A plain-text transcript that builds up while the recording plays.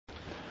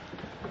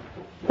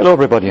Hello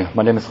everybody,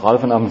 my name is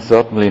Ralph and I'm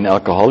certainly an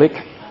alcoholic.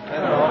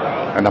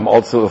 Hello. And I'm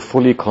also a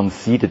fully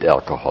conceited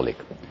alcoholic.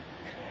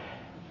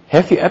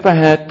 Have you ever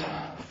had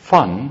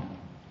fun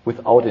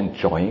without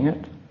enjoying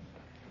it?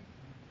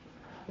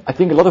 I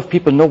think a lot of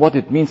people know what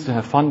it means to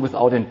have fun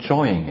without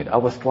enjoying it. I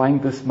was trying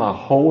this my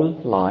whole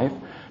life,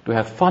 to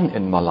have fun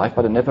in my life,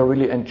 but I never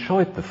really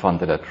enjoyed the fun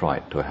that I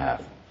tried to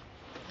have.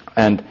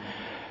 And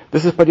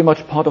this is pretty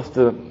much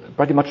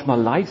my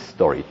life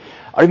story.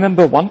 I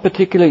remember one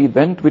particular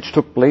event which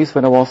took place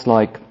when I was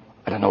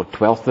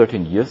 12,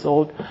 13 years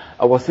old.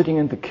 I was sitting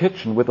in the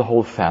kitchen with the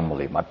whole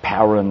family, my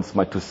parents,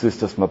 my two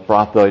sisters, my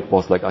brother. It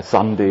was like a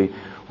Sunday.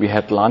 We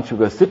had lunch. We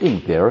were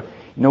sitting there.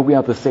 You know, we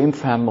are the same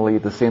family,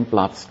 the same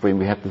bloodstream.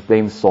 We have the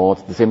same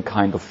thoughts, the same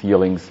kind of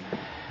feelings.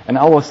 And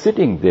I was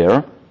sitting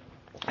there,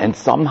 and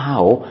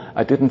somehow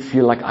I didn't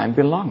feel like I'm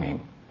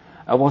belonging.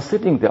 I was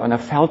sitting there and I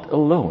felt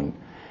alone.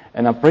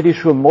 And I'm pretty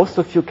sure most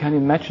of you can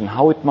imagine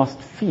how it must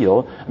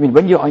feel. I mean,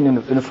 when you're in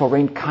a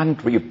foreign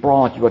country,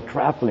 abroad, you are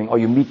traveling, or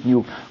you meet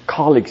new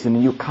colleagues in a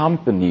new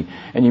company,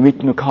 and you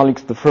meet new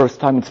colleagues the first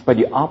time, it's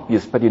pretty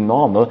obvious, pretty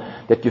normal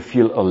that you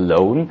feel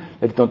alone,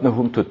 that you don't know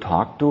whom to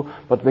talk to.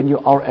 But when you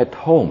are at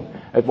home,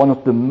 at one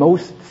of the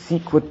most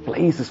secret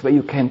places where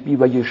you can be,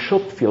 where you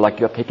should feel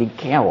like you're taken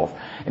care of,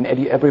 and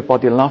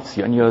everybody loves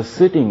you, and you're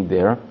sitting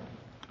there,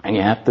 and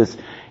you have this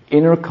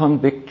inner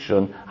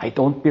conviction, I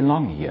don't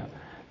belong here.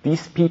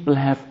 These people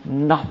have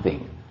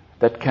nothing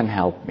that can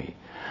help me.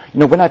 You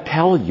know, when I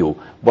tell you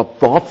what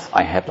thoughts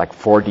I had like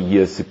 40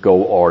 years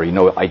ago, or,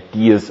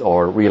 ideas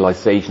or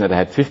realization that I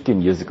had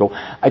 15 years ago,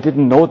 I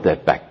didn't know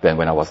that back then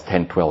when I was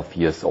 10, 12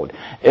 years old.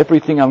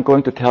 Everything I'm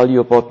going to tell you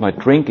about my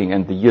drinking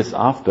and the years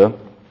after,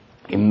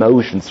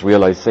 emotions,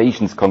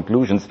 realizations,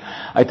 conclusions,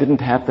 I didn't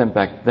have them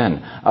back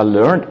then. I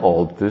learned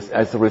all this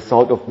as a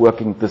result of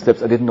working the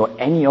steps. I didn't know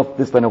any of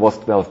this when I was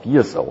 12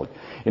 years old.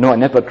 I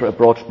never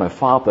approached my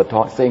father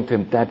saying to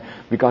him, Dad,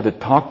 we got to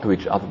talk to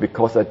each other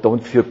because I don't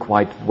feel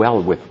quite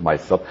well with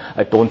myself.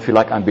 I don't feel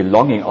like I'm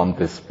belonging on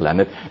this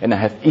planet, and I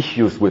have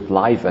issues with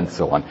life and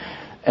so on.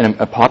 And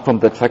apart from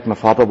that fact, my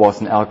father was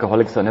an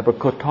alcoholic, so I never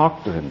could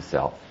talk to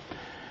himself.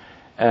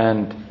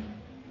 And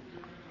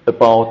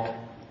about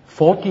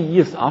 40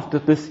 years after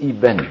this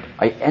event,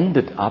 I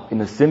ended up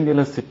in a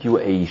similar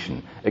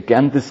situation.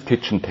 Again, this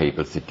kitchen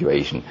table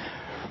situation.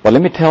 But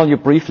let me tell you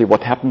briefly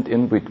what happened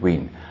in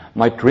between.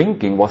 My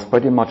drinking was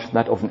pretty much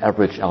that of an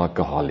average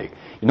alcoholic.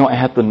 I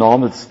had the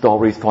normal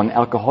stories. For an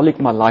alcoholic,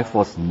 my life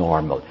was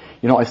normal.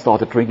 I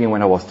started drinking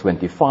when I was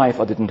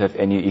 25. I didn't have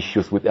any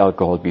issues with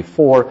alcohol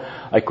before.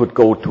 I could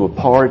go to a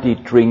party,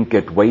 drink,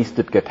 get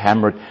wasted, get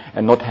hammered,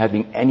 and not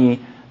having any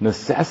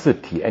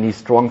necessity, any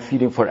strong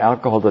feeling for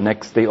alcohol the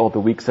next day or the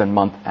weeks and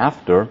months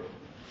after.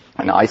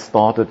 And I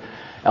started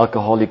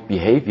alcoholic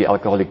behavior,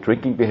 alcoholic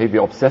drinking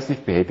behavior,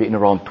 obsessive behavior in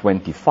around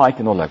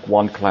 25, like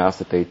one class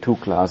a day, 2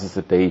 classes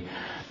a day,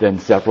 then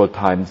several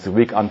times a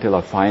week, until I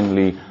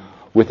finally,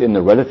 within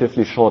a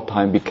relatively short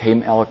time,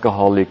 became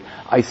alcoholic.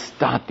 I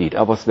studied.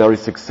 I was very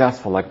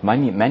successful, like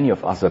many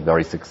of us are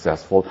very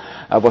successful.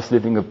 I was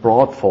living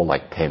abroad for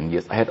 10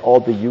 years. I had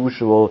all the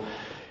usual.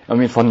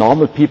 For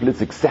normal people,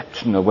 it's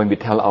exceptional when we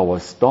tell our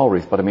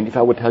stories. But if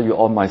I would tell you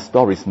all my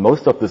stories,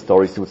 most of the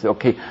stories, you would say,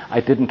 okay,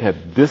 I didn't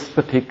have this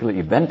particular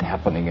event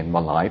happening in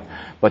my life,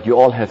 but you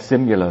all have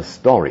similar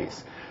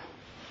stories.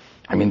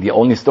 The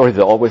only story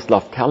that I always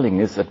love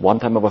telling is at one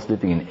time I was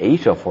living in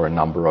Asia for a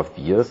number of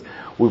years.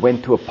 We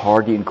went to a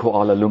party in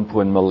Kuala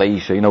Lumpur in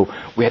Malaysia.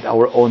 We had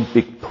our own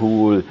big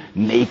pool,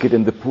 naked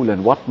in the pool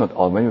and whatnot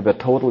all. When we were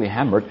totally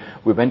hammered,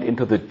 we went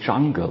into the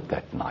jungle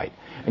that night.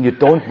 And you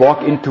don't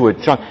walk into a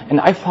jungle. And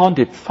I found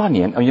it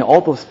funny. And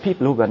all those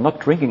people who were not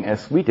drinking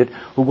as we did,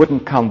 who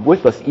wouldn't come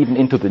with us even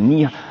into the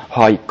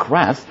knee-high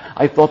grass,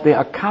 I thought they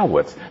are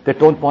cowards. They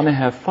don't want to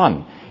have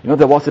fun.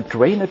 There was a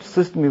drainage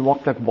system. We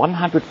walked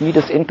 100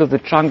 meters into the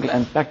jungle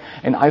and back.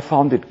 And I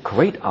found it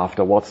great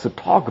afterwards to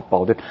talk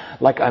about it,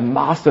 like I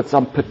mastered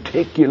some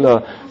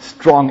particular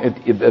strong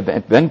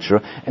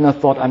adventure. And I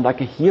thought I'm like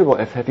a hero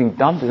of having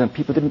done this. And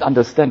people didn't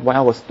understand why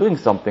I was doing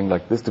something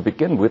like this to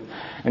begin with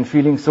and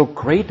feeling so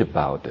great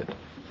about it.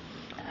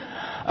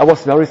 I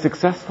was very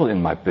successful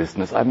in my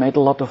business. I made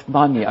a lot of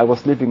money. I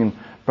was living in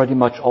pretty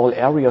much all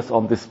areas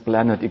on this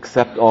planet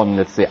except on,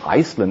 let's say,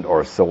 Iceland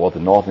or so, or the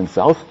North and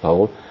South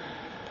Pole.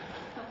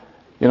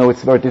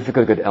 It's very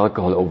difficult to get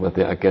alcohol over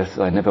there. I guess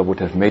I never would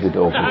have made it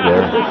over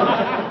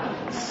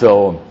there.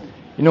 So,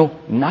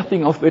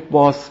 nothing of it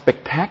was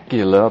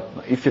spectacular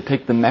if you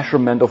take the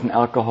measurement of an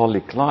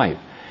alcoholic life.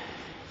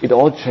 It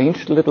all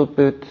changed a little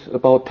bit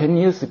about 10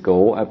 years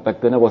ago.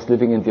 Back then I was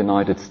living in the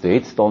United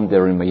States, down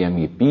there in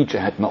Miami Beach.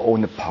 I had my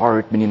own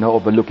apartment,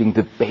 overlooking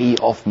the bay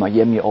of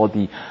Miami, all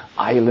the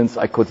islands.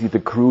 I could see the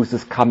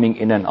cruises coming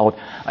in and out.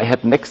 I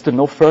had next to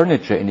no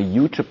furniture in a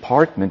huge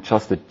apartment,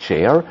 just a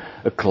chair,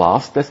 a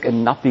glass desk,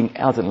 and nothing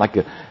else, and like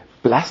a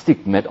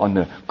plastic mat on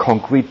a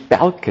concrete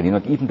balcony.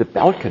 Not even the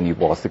balcony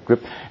was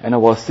equipped. And I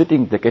was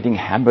sitting there getting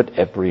hammered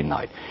every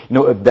night.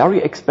 A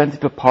very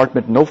expensive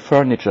apartment, no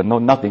furniture, no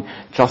nothing,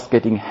 just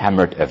getting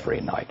hammered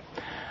every night.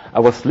 I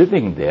was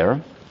living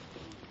there,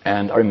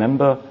 And I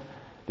remember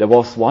there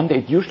was one day,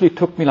 it usually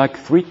took me like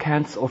 3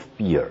 cans of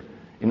beer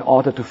in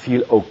order to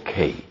feel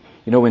okay.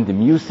 You know, when the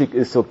music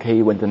is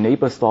okay, when the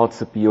neighbor starts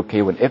to be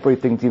okay, when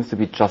everything seems to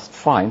be just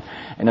fine,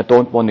 and I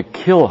don't want to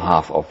kill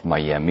half of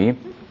Miami.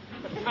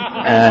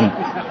 And,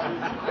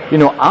 you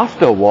know,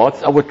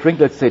 afterwards, I would drink,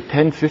 let's say,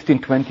 10, 15,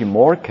 20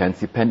 more cans,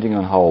 depending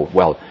on how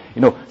well.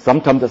 You know,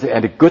 sometimes I say,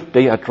 at a good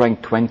day, I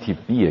drank 20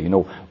 beer. You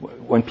know,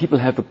 when people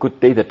have a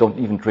good day, they don't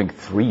even drink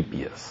 3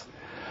 beers.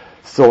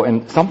 So,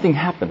 and something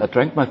happened. I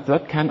drank my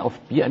 3rd can of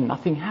beer and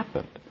nothing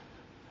happened.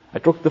 I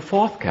drank the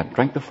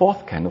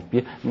 4th can of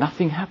beer,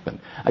 nothing happened.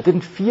 I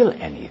didn't feel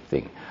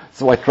anything.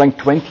 So I drank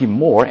 20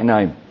 more and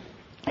I,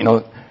 you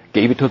know,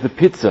 gave it to the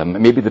pizza.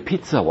 Maybe the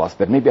pizza was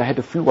bad. Maybe I had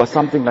a flu or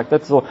something like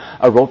that. So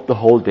I wrote the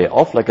whole day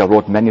off, like I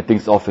wrote many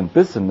things off in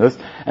business,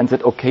 and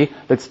said, okay,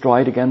 let's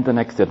try it again the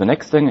next day. The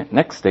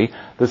next day,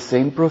 the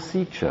same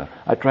procedure.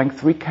 I drank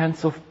 3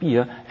 cans of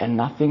beer and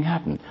nothing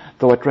happened.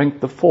 So I drank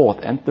the 4th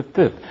and the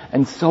 5th.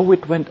 And so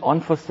it went on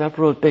for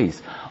several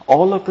days.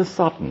 All of a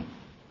sudden,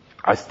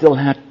 I still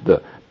had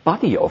the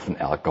body of an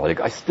alcoholic.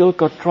 I still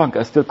got drunk.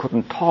 I still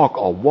couldn't talk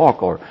or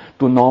walk or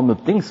do normal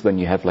things when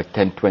you have like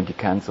 10, 20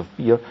 cans of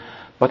beer.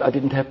 But I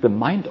didn't have the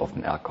mind of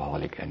an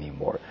alcoholic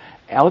anymore.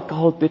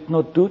 Alcohol did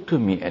not do to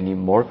me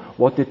anymore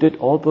what it did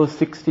all those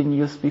 16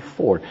 years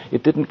before.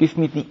 It didn't give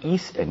me the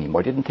ease anymore.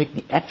 It didn't take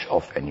the edge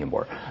off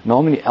anymore.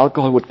 Normally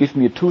alcohol would give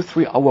me a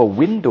 2-3 hour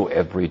window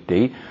every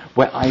day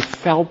where I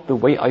felt the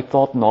way I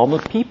thought normal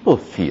people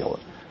feel.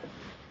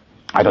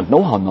 I don't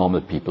know how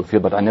normal people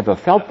feel, but I never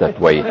felt that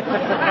way.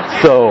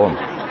 So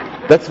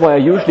that's why I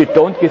usually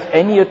don't give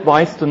any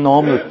advice to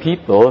normal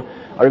people.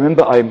 I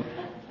remember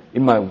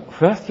in my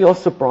first year of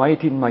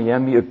sobriety in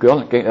Miami, a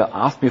girl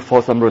asked me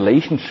for some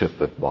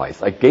relationship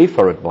advice. I gave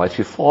her advice.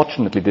 She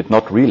fortunately did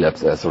not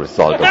relapse as a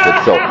result of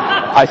it. So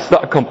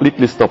I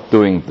completely stopped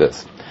doing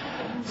this.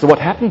 So what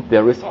happened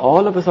there is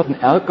all of a sudden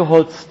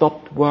alcohol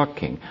stopped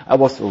working. I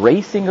was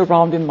racing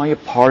around in my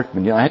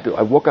apartment. You know,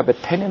 I woke up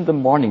at 10 in the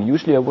morning.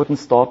 Usually I wouldn't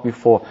start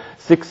before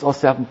 6 or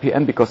 7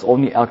 p.m. because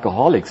only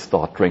alcoholics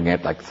start drinking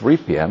at like 3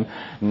 p.m.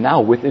 Now,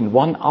 within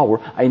 1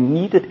 hour, I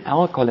needed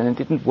alcohol and it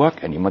didn't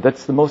work anymore.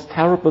 That's the most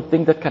terrible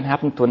thing that can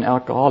happen to an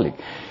alcoholic.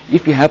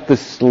 If you have the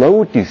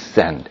slow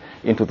descent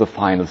into the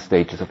final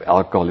stages of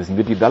alcoholism,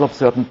 you develop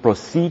certain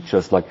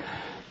procedures like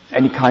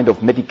any kind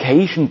of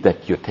medication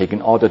that you take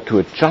in order to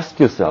adjust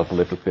yourself a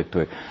little bit to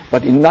it.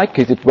 But in my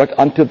case, it worked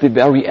until the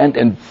very end,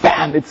 and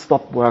bam, it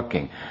stopped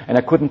working. And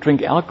I couldn't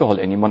drink alcohol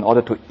anymore in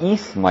order to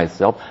ease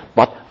myself,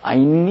 but I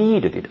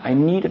needed it. I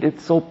needed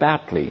it so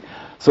badly.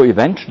 So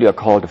eventually I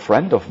called a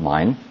friend of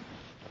mine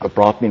who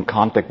brought me in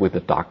contact with a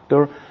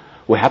doctor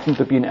who happened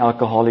to be an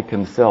alcoholic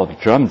himself, a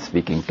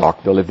German-speaking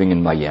doctor living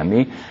in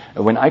Miami.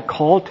 And when I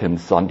called him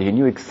Sunday, he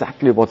knew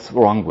exactly what's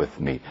wrong with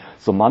me.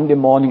 So Monday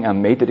morning, I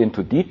made it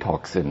into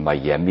detox in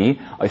Miami.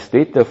 I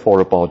stayed there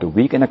for about a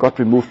week, and I got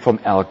removed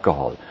from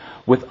alcohol.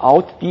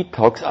 Without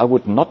detox, I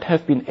would not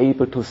have been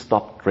able to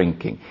stop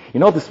drinking. You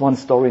know this one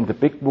story in the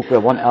big book where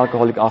one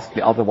alcoholic asked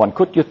the other one,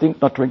 could you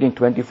think not drinking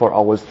 24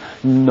 hours?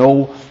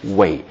 No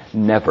way.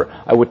 Never.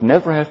 I would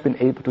never have been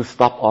able to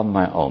stop on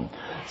my own.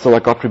 So I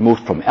got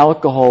removed from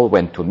alcohol,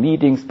 went to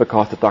meetings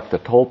because the doctor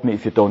told me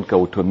if you don't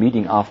go to a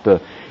meeting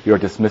after you're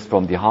dismissed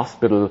from the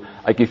hospital,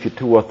 I give you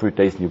 2 or 3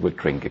 days and you will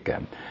drink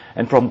again.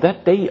 And from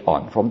that day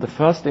on, from the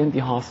first day in the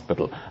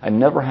hospital, I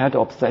never had the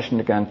obsession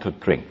again to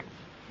drink.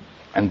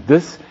 And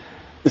this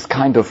is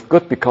kind of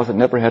good because I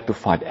never had to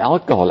fight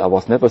alcohol. I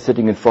was never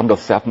sitting in front of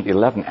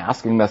 7-Eleven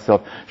asking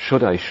myself,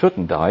 should I,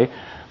 shouldn't I?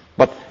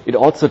 But it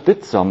also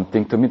did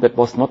something to me that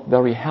was not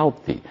very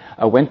healthy.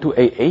 I went to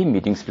AA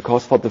meetings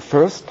because for the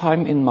first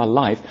time in my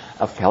life,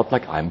 I felt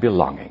like I'm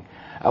belonging.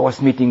 I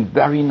was meeting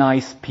very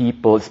nice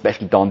people,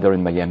 especially down there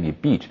in Miami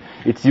Beach.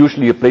 It's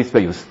usually a place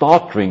where you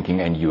start drinking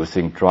and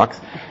using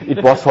drugs.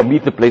 It was for me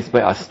the place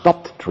where I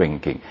stopped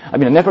drinking. I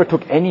mean, I never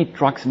took any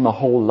drugs in my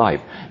whole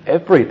life.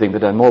 Everything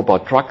that I know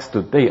about drugs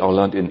today I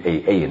learned in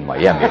AA in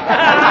Miami.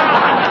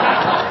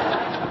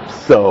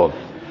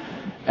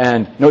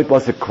 And it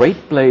was a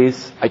great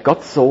place. I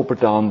got sober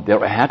down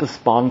there. I had a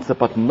sponsor,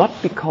 but not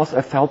because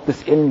I felt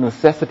this inner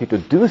necessity to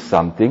do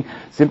something,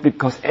 simply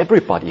because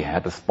everybody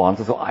had a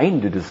sponsor, so I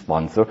needed a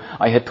sponsor.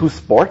 I had 2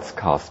 sports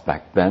cars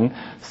back then.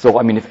 So,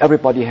 I mean, if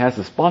everybody has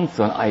a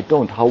sponsor and I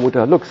don't, how would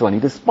I look? So I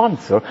need a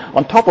sponsor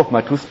on top of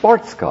my 2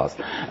 sports cars.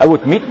 I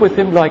would meet with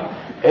him like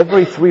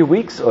every 3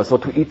 weeks or so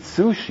to eat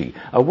sushi.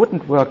 I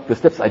wouldn't work the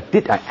steps. I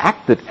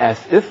acted as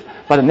if,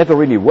 but I never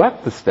really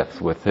worked the steps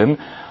with him.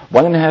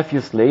 1.5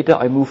 years later,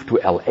 I moved to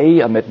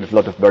LA. I met with a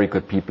lot of very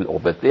good people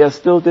over there.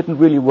 Still didn't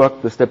really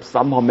work the steps,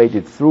 somehow made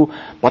it through,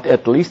 but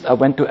at least I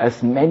went to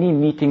as many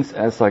meetings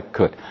as I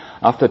could.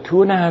 After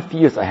 2.5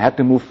 years, I had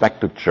to move back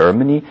to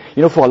Germany.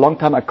 For a long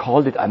time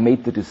I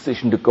made the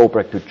decision to go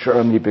back to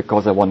Germany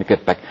because I want to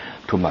get back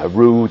to my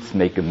roots,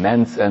 make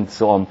amends and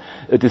so on.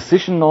 A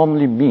decision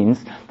normally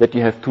means that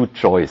you have 2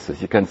 choices.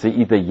 You can say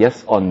either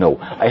yes or no.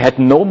 I had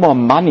no more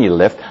money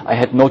left. I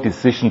had no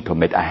decision to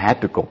make. I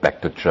had to go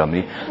back to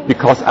Germany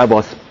because I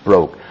was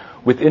broke.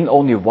 within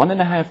only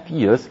 1.5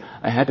 years,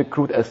 I had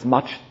accrued as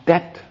much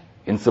debt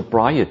in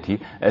sobriety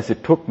as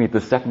it took me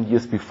the 7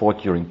 years before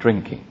during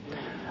drinking.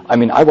 I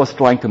mean, I was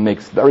trying to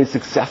make very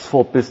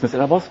successful business,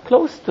 and I was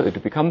close to it, to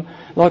become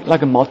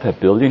like a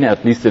multi-billionaire,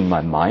 at least in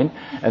my mind.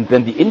 And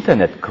then the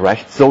internet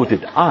crashed, so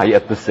did I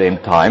at the same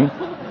time.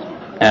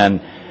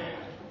 And,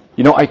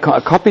 you know, I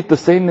copied the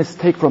same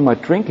mistake from my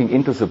drinking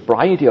into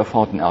sobriety. I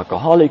found an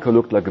alcoholic who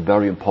looked like a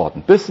very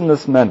important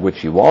businessman,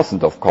 which he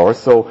wasn't, of course.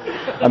 So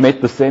I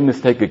made the same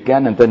mistake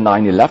again, and then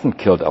 9/11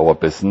 killed our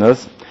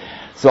business.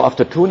 So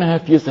after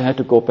 2.5 years, I had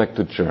to go back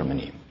to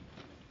Germany.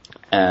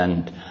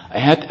 And I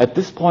had, at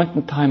this point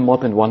in time, more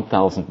than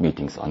 1,000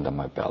 meetings under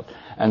my belt.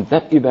 And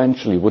that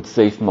eventually would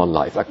save my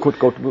life. I could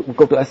go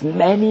to as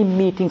many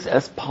meetings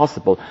as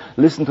possible,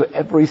 listen to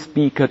every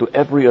speaker, to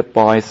every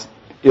advice,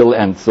 ill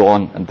and so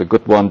on, and the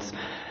good ones.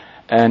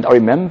 And I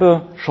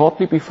remember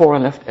shortly before I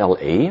left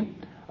LA,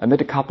 I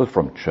met a couple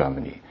from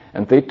Germany.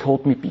 And they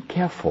told me, be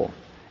careful.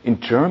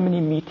 In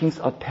Germany, meetings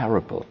are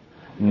terrible.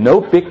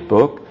 No big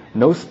book,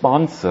 no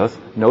sponsors,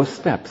 no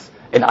steps.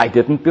 And I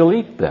didn't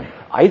believe them.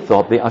 I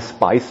thought they are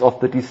spies of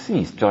the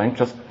deceased,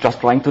 just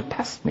trying to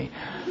test me.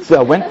 So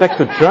I went back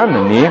to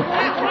Germany.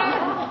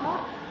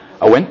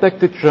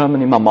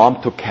 My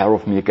mom took care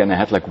of me again. I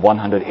had like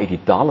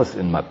 $180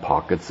 in my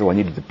pocket, so I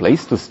needed a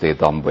place to stay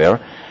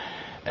somewhere.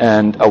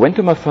 And I went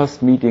to my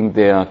first meeting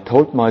there,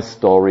 told my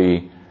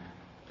story,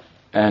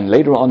 and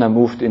later on I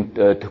moved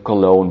to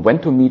Cologne,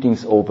 went to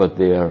meetings over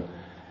there,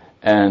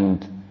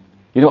 and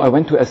you know, I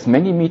went to as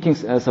many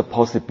meetings as I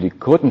possibly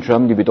could. In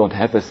Germany, we don't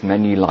have as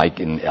many like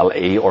in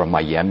LA or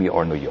Miami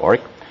or New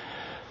York.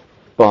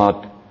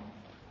 But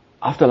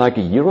after like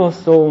a year or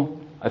so,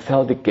 I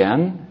felt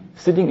again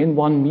sitting in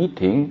one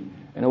meeting,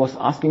 and I was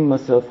asking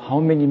myself, how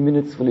many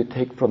minutes will it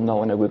take from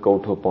now and I will go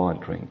to a bar and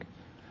drink?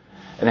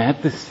 And I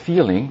had this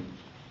feeling,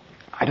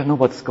 I don't know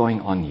what's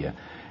going on here.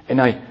 And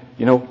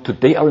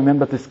today I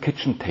remember this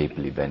kitchen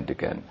table event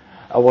again.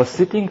 I was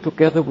sitting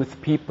together with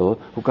people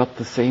who got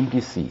the same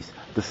disease,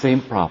 the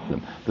same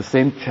problem, the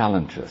same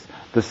challenges,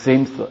 the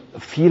same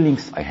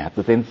feelings I have,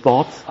 the same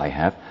thoughts I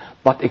have.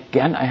 But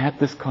again, I had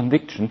this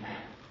conviction,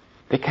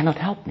 they cannot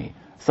help me.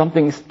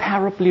 Something is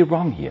terribly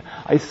wrong here.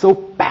 I so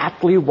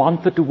badly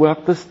wanted to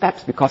work the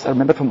steps because I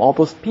remember from all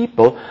those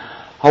people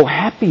how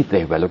happy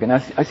they were looking.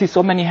 I see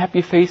so many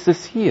happy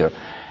faces here.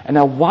 And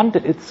I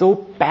wanted it so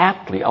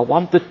badly. I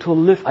wanted to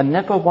live. I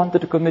never wanted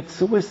to commit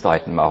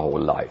suicide in my whole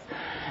life.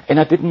 And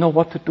I didn't know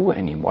what to do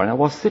anymore. And I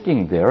was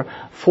sitting there,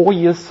 4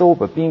 years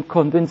sober, being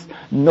convinced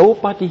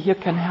nobody here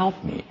can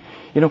help me.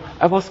 You know,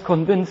 I was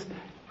convinced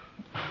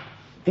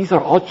these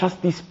are all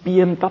just these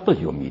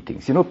BMW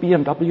meetings. You know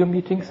BMW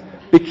meetings?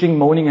 Bitching,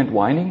 moaning, and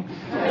whining.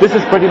 This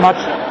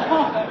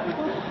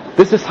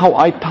is how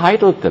I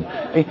titled them.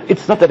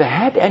 It's not that I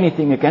had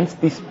anything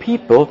against these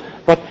people,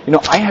 but, you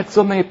know, I had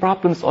so many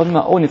problems on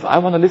my own. If I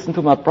want to listen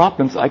to my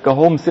problems, I go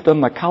home, sit on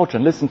my couch,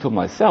 and listen to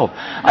myself.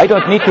 I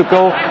don't need to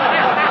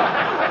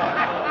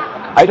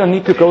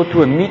go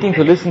to a meeting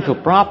to listen to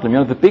a problem. You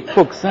know, the big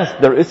book says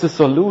there is a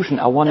solution.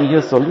 I want to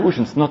hear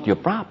solutions, not your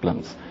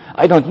problems.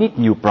 I don't need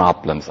new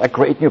problems. I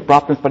create new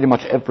problems pretty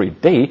much every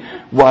day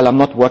while I'm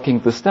not working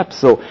the steps.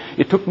 So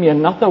it took me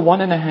another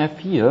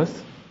 1.5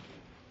 years,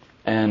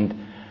 and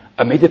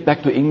I made it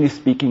back to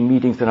English-speaking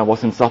meetings, and I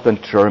was in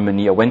southern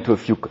Germany. I went to a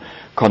few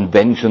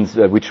conventions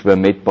which were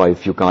made by a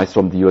few guys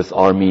from the US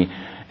Army.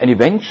 And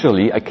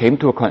eventually I came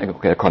to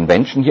a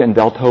convention here in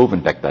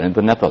Veldhoven back then in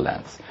the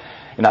Netherlands.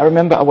 And I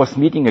remember I was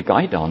meeting a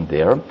guy down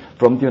there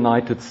from the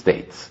United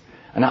States.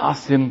 And I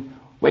asked him,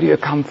 where do you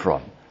come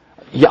from?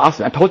 He asked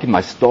me, I told him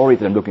my story,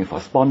 that I'm looking for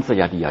a sponsor,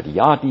 yada, yada,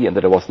 yada, and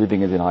that I was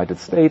living in the United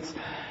States.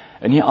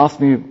 And he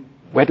asked me,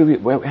 where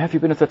have you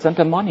been? I said,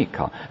 Santa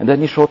Monica. And then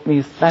he showed me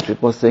his badge.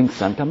 It was saying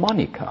Santa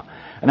Monica.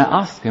 And I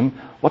asked him,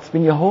 what's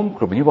been your home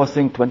group? And he was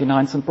saying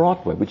 29th and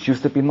Broadway, which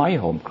used to be my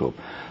home group.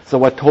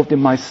 So I told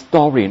him my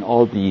story and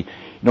all the,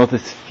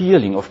 this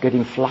feeling of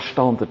getting flushed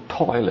down the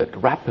toilet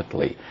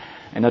rapidly.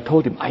 And I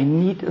told him, I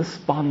need a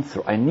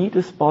sponsor. I need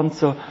a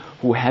sponsor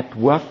who had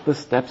worked the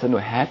steps and who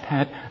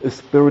had a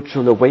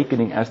spiritual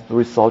awakening as the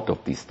result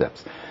of these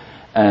steps.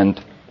 And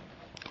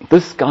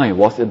this guy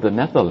was in the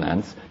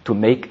Netherlands to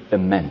make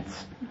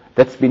amends.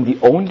 That's been the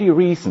only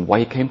reason why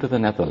he came to the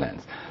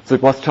Netherlands. So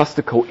it was just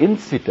a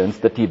coincidence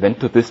that he went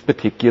to this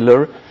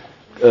particular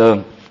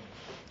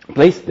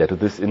place there, to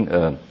this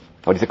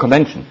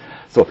convention.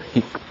 So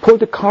he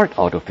pulled a card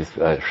out of his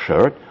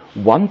shirt,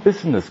 one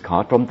business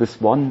card from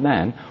this one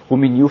man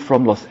whom he knew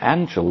from Los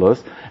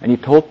Angeles, and he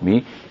told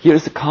me, here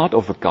is a card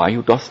of a guy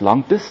who does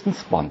long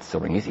distance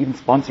sponsoring. He's even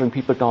sponsoring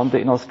people down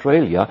there in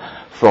Australia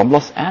from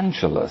Los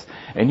Angeles.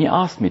 And he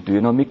asked me, do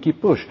you know Mickey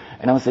Bush?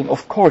 And I was saying,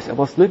 of course, I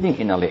was living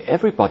in LA.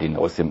 Everybody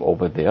knows him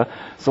over there.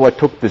 So I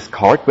took this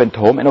card, went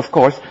home, and of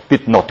course,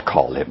 did not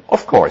call him.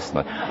 Of course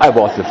not. I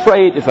was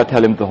afraid if I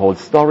tell him the whole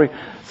story.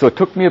 So it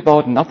took me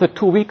about another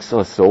 2 weeks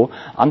or so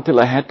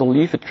until I had to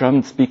leave a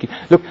German-speaking.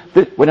 Look,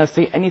 when I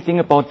say anything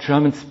about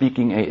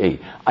German-speaking AA,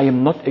 I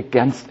am not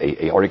against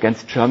AA or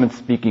against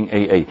German-speaking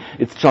AA.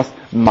 It's just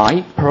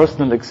my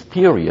personal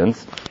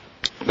experience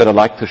that I'd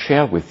like to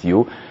share with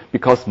you,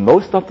 because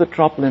most of the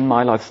trouble in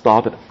my life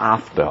started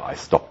after I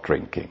stopped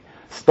drinking.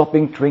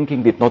 Stopping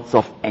drinking did not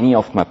solve any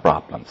of my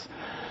problems.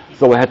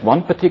 So I had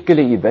one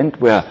particular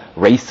event where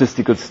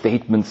racistical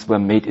statements were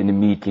made in a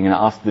meeting, and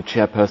I asked the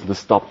chairperson to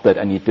stop that,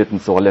 and he didn't,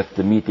 so I left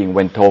the meeting,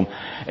 went home,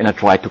 and I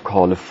tried to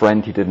call a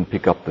friend, he didn't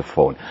pick up the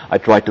phone. I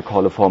tried to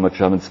call a former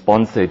German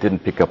sponsor, he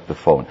didn't pick up the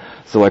phone.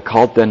 So I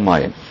called then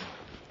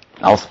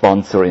our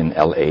sponsor in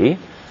LA,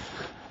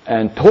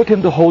 and told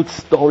him the whole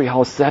story,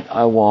 how sad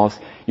I was.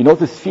 You know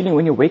this feeling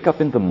when you wake up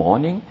in the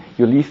morning,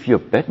 you leave your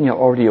bed and you're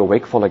already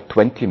awake for like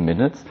 20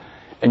 minutes,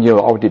 and you're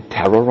already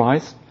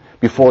terrorized?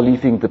 Before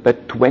leaving the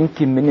bed,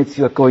 20 minutes,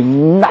 you are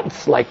going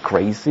nuts like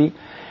crazy.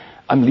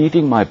 I'm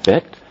leaving my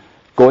bed,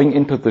 going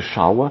into the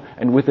shower,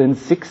 and within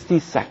 60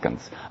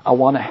 seconds, I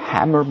want to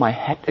hammer my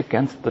head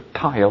against the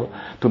tile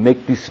to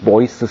make these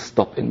voices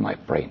stop in my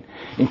brain.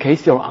 In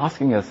case you're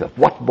asking yourself,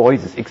 what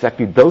voices?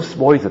 Exactly those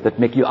voices that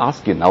make you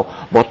ask you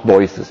now, what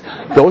voices?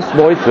 Those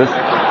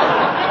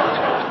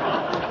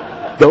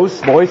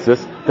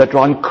voices that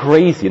run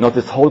crazy,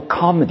 this whole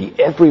comedy.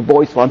 Every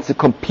voice wants to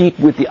compete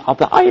with the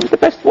other. I am the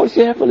best voice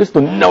you ever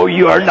listen to. No,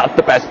 you are not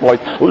the best voice.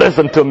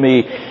 Listen to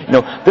me.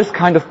 This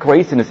kind of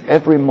craziness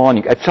every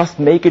morning. I just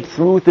make it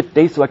through the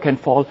day so I can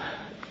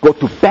go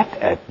to bed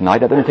at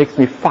night. And then it takes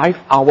me 5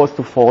 hours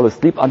to fall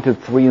asleep until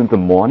 3 in the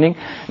morning.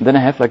 And then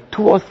I have like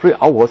 2 or 3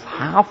 hours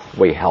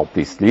halfway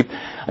healthy sleep.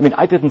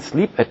 I didn't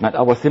sleep at night.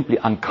 I was simply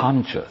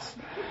unconscious.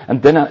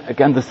 And then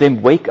again the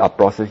same wake-up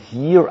process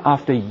year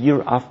after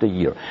year after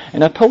year.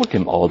 And I told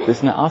him all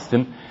this and I asked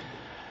him,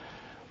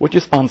 would you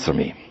sponsor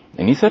me?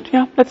 And he said,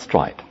 yeah, let's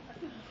try it.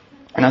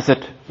 And I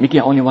said, Mickey,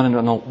 I only want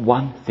to know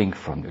one thing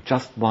from you,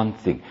 just one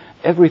thing.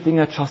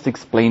 Everything I just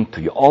explained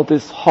to you, all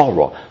this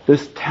horror,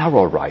 this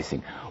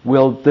terrorizing,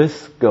 will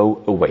this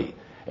go away?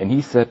 And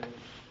he said,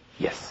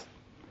 yes.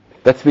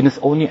 That's been his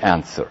only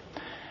answer.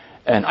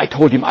 And I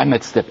told him I'm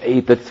at step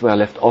 8, that's where I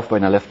left off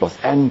when I left Los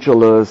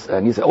Angeles.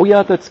 And he said, oh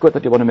yeah, that's good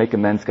that you want to make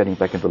amends, getting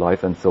back into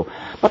life and so.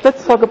 But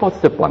let's talk about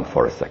step 1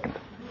 for a second.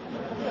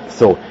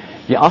 So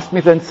he asked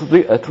me then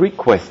three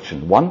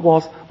questions. One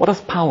was, what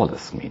does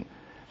powerless mean?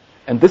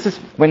 And this is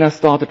when I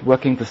started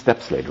working the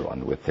steps later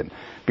on with him.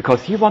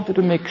 Because he wanted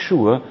to make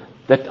sure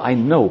that I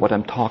know what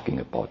I'm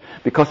talking about.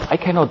 Because I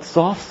cannot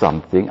solve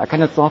something, I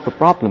cannot solve a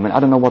problem, and I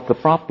don't know what the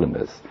problem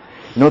is.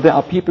 There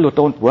are people who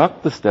don't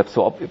work the steps,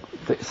 so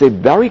they say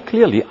very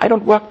clearly, I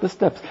don't work the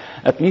steps.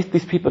 At least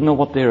these people know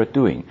what they are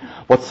doing.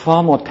 What's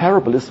far more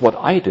terrible is what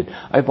I did.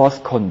 I was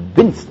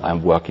convinced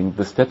I'm working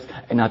the steps,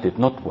 and I did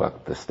not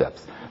work the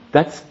steps.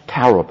 That's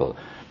terrible,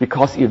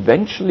 because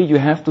eventually you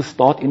have to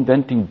start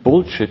inventing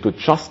bullshit to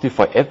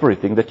justify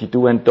everything that you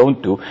do and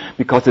don't do,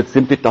 because it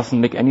simply doesn't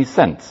make any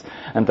sense.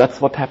 And that's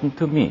what happened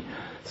to me.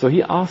 So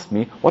he asked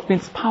me, what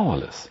means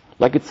powerless?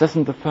 Like it says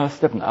in the first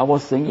step, and I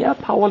was saying, yeah,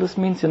 powerless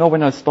means,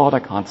 when I start,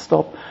 I can't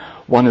stop.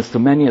 1 is too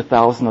many,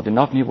 1,000 not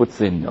enough. And he would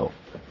say, no.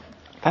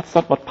 That's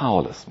not what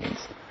powerless means.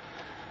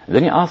 And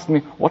then he asked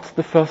me, what's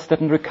the first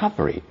step in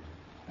recovery?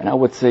 And I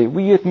would say,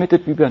 we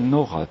admitted we were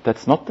Nora.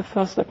 That's not the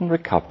first step in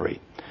recovery.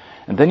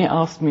 And then he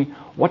asked me,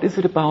 what is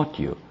it about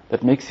you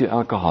that makes you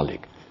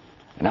alcoholic?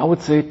 And I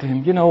would say to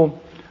him,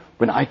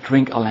 when I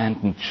drink, I'll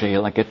end in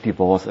jail, I get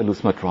divorced, I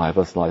lose my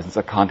driver's license,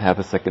 I can't have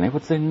a second. He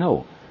would say,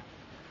 no.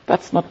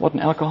 That's not what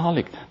an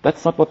alcoholic,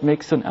 that's not what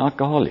makes you an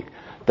alcoholic.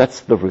 That's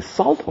the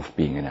result of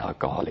being an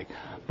alcoholic.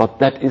 But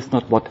that is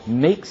not what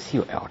makes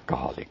you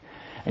alcoholic.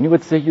 And you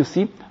would say, you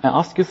see, I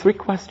asked you 3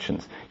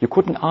 questions. You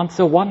couldn't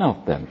answer one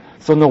of them.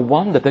 So no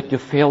wonder that you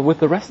fail with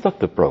the rest of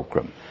the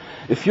program.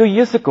 A few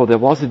years ago, there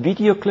was a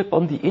video clip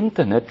on the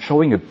internet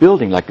showing a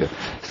building, like a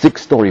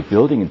 6-story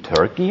building in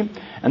Turkey,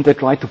 and they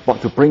tried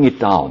to bring it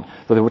down.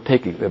 So they would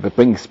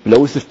bring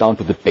explosives down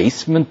to the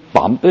basement,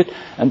 bump it,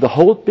 and the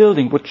whole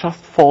building would just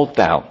fall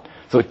down.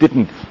 So it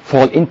didn't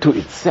fall into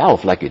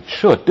itself like it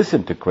should,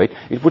 disintegrate.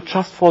 It would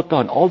just fall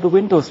down. All the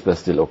windows were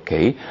still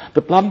okay.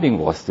 The plumbing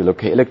was still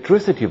okay.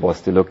 Electricity was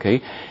still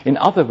okay. In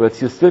other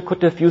words, you still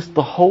could have used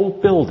the whole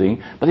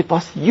building, but it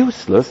was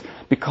useless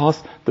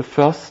because the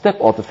first step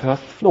or the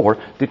first floor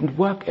didn't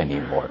work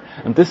anymore.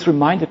 And this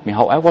reminded me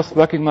how I was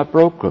working my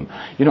program.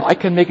 I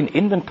can make an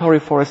inventory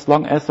for as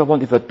long as I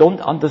want if I don't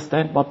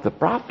understand what the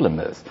problem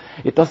is.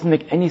 It doesn't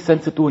make any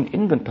sense to do an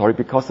inventory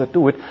because I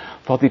do it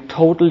for the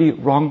totally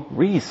wrong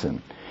reason.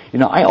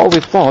 I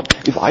always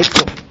thought if I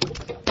can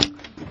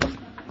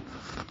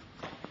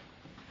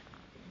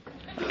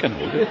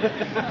hold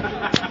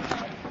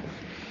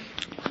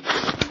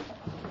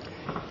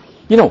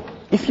it.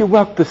 If you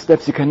work the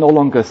steps, you can no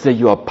longer say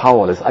you are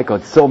powerless. I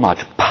got so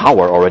much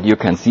power already, you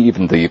can see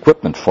even the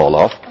equipment fall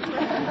off.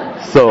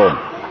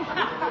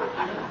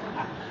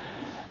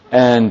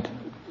 And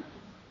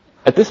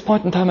at this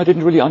point in time, I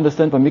didn't really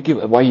understand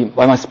why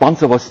my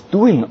sponsor was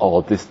doing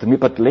all this to me.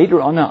 But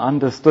later on, I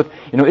understood.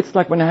 It's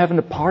like when I have an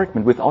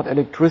apartment without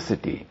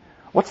electricity.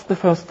 What's the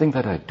first thing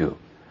that I do?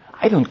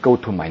 I don't go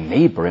to my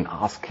neighbor and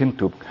ask him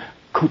to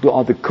do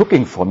all the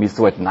cooking for me,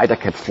 so at night I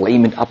can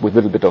flame it up with a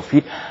little bit of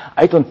heat.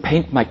 I don't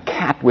paint my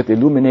cat with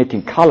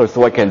illuminating colors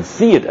so I can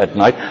see it at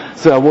night,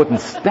 so I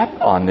wouldn't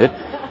step on it.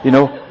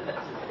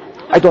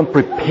 I don't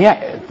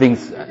prepare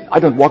things. I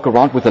don't walk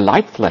around with a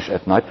light flash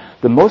at night.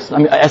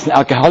 As an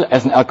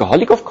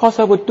alcoholic, of course,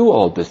 I would do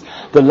all this.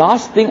 The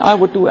last thing I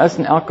would do as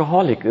an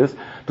alcoholic is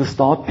to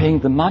start paying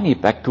the money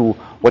back to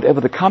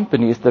whatever the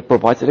company is that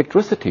provides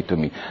electricity to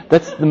me.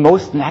 That's the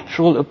most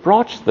natural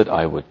approach that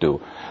I would do.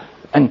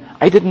 And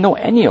I didn't know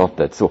any of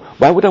that. So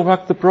why would I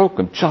work the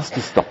program? Just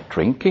to stop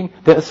drinking?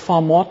 There is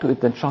far more to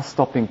it than just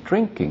stopping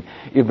drinking.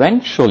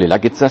 Eventually,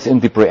 like it says in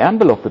the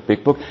preamble of the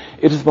big book,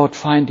 it is about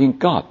finding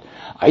God.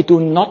 I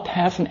do not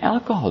have an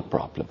alcohol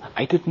problem.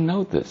 I didn't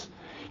know this.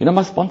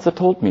 My sponsor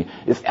told me,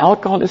 if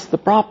alcohol is the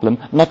problem,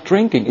 not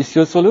drinking is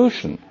your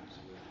solution.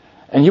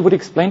 And he would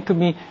explain to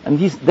me, and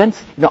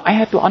I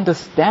had to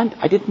understand,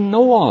 I didn't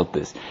know all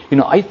this.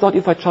 I thought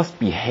if I just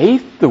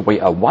behaved the way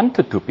I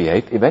wanted to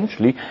behave,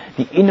 eventually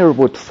the inner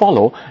would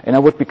follow, and I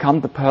would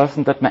become the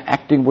person that my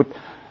acting would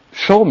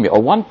show me or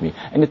want me.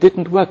 And it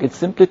didn't work. It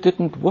simply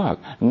didn't work.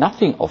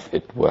 Nothing of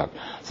it worked.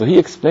 So he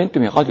explained to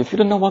me, Ralph, if you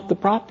don't know what the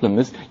problem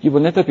is, you will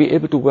never be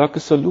able to work a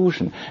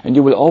solution. And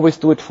you will always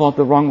do it for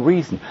the wrong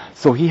reason.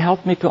 So he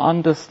helped me to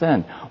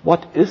understand,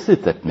 what is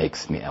it that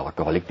makes me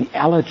alcoholic? The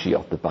allergy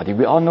of the body.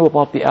 We all know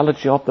about the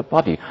allergy of the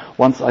body.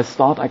 Once I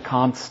start, I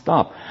can't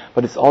stop.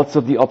 But it's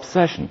also the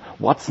obsession.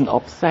 What's an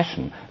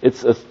obsession?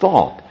 It's a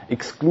thought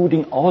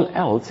excluding all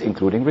else,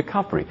 including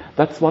recovery.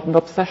 That's what an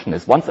obsession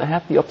is. Once I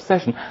have the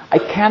obsession, I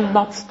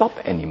cannot stop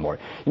anymore.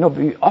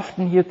 We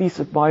often hear these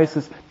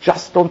advices,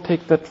 just don't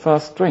take that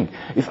first drink.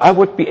 If I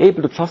would be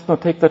able to just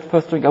not take that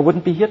first drink, I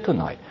wouldn't be here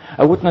tonight.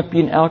 I would not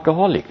be an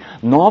alcoholic.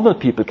 Normal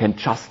people can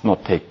just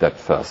not take that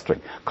first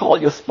drink. Call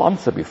your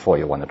sponsor before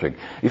you want to drink.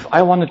 If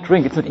I want to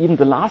drink, it's not even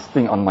the last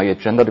thing on my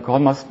agenda to call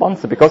my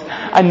sponsor, because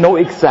I know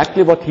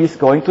exactly what he's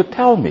going to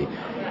tell me.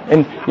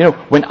 And,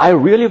 when I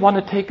really want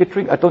to take a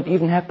drink, I don't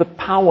even have the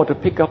power to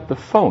pick up the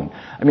phone.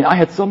 I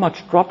had so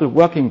much trouble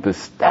working the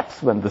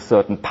steps when the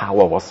certain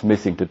power was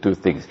missing to do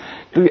things.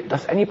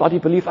 Does anybody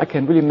believe I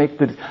can really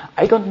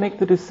I don't make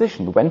the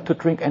decision when to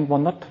drink and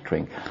when not to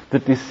drink. The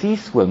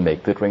disease will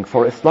make the drink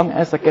for as long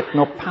as I get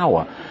no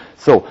power.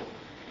 So,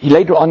 he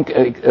later on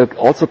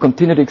also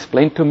continued to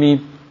explain to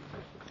me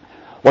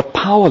what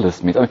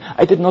powerless means.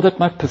 I didn't know that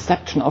my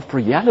perception of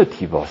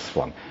reality was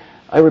wrong.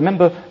 I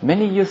remember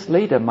many years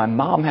later, my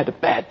mom had a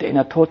bad day and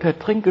I told her,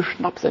 drink a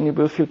schnapps and you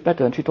will feel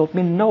better. And she told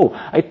me, no,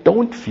 I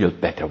don't feel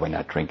better when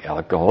I drink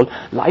alcohol.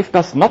 Life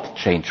does not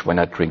change when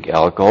I drink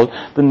alcohol.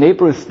 The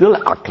neighbor is still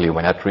ugly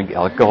when I drink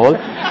alcohol.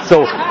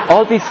 So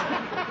all these,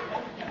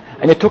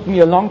 and it took me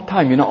a long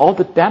time, all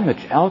the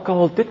damage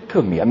alcohol did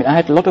to me. I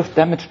had a lot of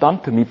damage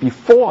done to me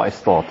before I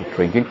started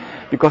drinking,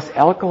 because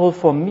alcohol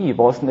for me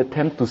was an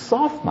attempt to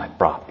solve my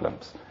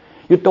problems.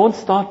 You don't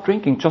start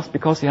drinking just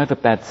because you had a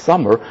bad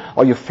summer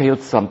or you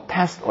failed some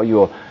test or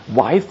your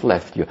wife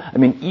left you.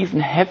 Even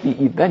heavy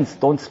events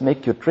don't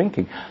make you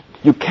drinking.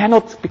 You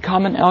cannot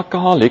become an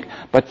alcoholic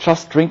by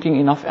just drinking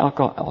enough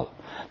alcohol.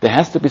 There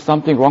has to be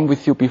something wrong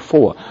with you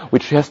before,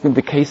 which has been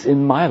the case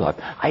in my life.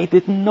 I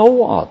didn't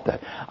know all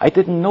that. I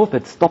didn't know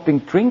that stopping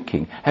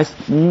drinking has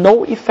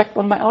no effect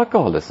on my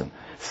alcoholism.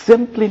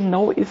 Simply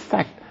no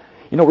effect.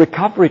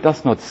 Recovery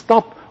does not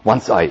stop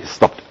once I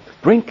stopped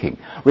drinking.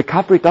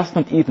 Recovery does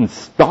not even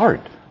start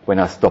when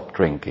I stop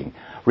drinking.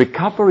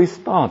 Recovery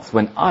starts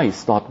when I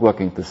start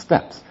working the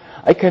steps.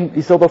 I can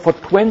be sober for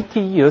 20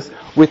 years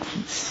with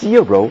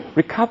zero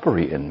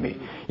recovery in me.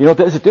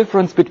 There's a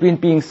difference between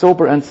being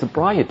sober and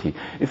sobriety.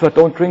 If I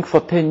don't drink for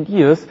 10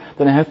 years,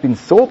 then I have been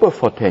sober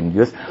for 10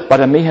 years,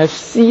 but I may have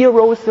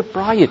zero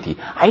sobriety.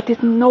 I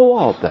didn't know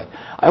all that.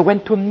 I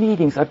went to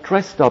meetings, I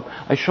dressed up,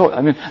 I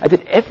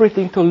did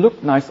everything to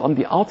look nice on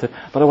the outside,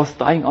 but I was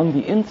dying on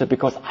the inside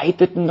because I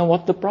didn't know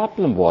what the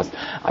problem was.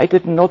 I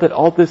didn't know that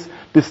all this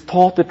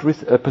distorted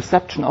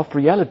perception of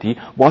reality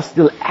was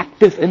still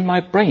active in my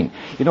brain.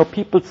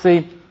 People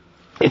say,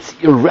 it's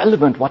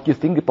irrelevant what you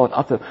think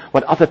about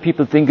what other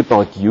people think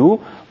about you.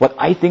 What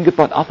I think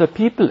about other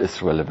people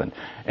is relevant.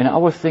 And I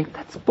was thinking,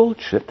 that's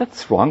bullshit,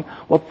 that's wrong.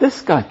 What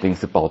this guy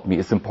thinks about me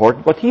is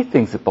important, what he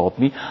thinks about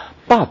me.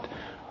 But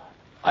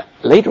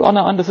later on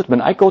I understood,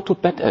 when I go to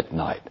bed at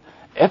night,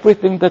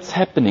 everything that's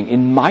happening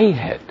in my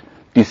head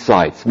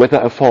decides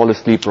whether I fall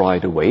asleep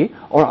right away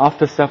or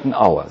after 7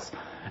 hours.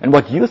 And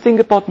what you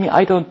think about me,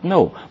 I don't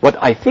know.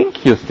 What I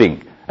think you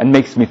think, and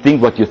makes me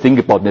think what you think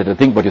about me, and I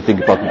think what you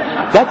think about me.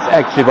 That's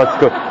actually what's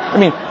good.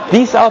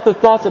 These are the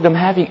thoughts that I'm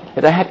having,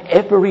 that I had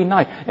every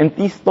night. And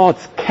these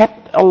thoughts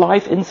kept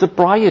alive in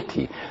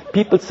sobriety.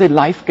 People say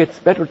life gets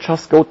better,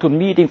 just go to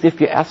meetings. If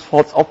your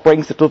asphalt's off,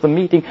 brings it to the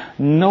meeting.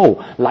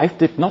 No, life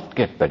did not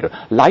get better.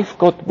 Life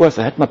got worse.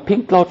 I had my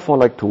pink cloud for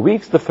like 2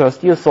 weeks, the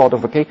first year sort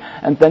of, okay,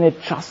 and then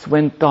it just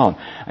went down.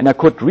 And I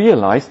could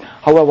realize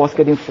how I was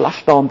getting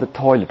flushed down the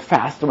toilet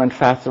faster and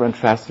faster and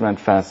faster and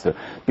faster,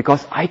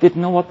 because I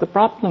didn't know what the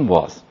problem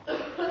was.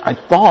 I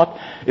thought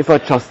if I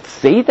just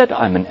say that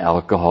I'm an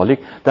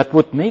alcoholic, that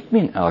would make me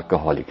an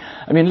alcoholic.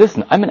 I mean,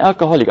 listen, I'm an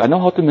alcoholic. I know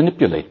how to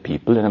manipulate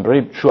people, and I'm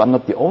very sure I'm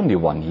not the only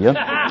one here.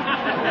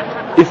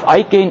 If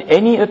I gain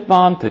any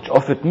advantage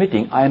of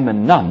admitting I'm a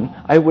nun,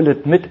 I will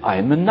admit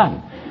I'm a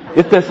nun.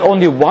 If there's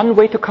only one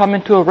way to come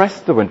into a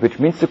restaurant, which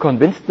means to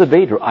convince the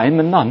waiter I'm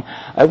a nun,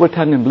 I will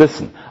tell him,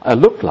 listen, I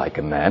look like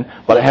a man,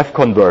 but I have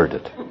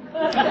converted.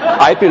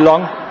 I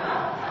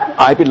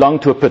belong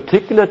to a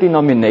particular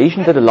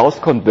denomination that allows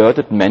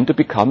converted men to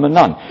become a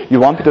nun.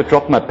 You want me to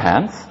drop my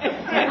pants?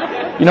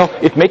 You know,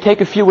 it may take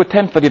a few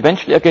attempts, but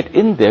eventually I get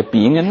in there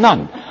being a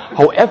nun.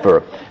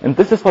 However, and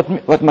this is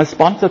what my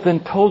sponsor then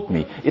told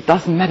me, it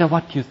doesn't matter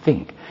what you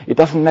think. It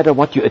doesn't matter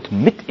what you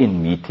admit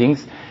in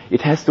meetings.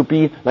 It has to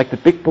be, like the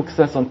big book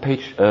says on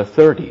page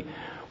 30,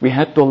 we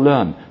had to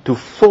learn to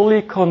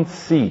fully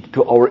concede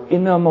to our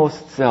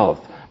innermost self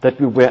that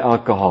we were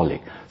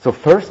alcoholic. So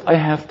first I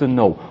have to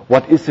know,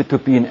 what is it to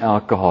be an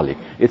alcoholic?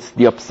 It's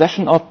the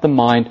obsession of the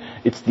mind,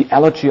 it's the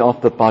allergy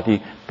of the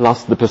body,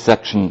 plus the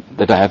perception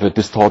that I have a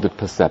distorted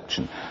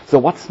perception. So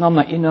what's now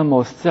my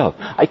innermost self?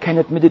 I can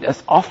admit it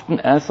as often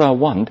as I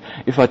want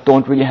if I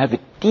don't really have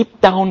it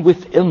deep down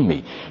within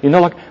me. You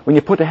know, like when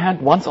you put a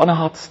hand once on a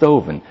hot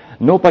stove, and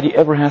nobody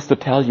ever has to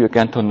tell you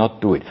again to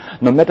not do it.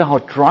 No matter how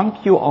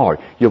drunk you are,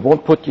 you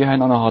won't put your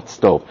hand on a hot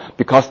stove,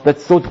 because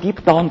that's so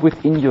deep down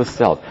within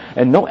yourself.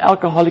 And no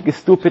alcoholic is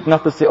stupid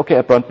enough to say, okay,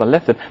 I burned my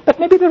left hand, but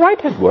maybe the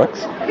right hand works.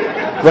 So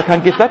I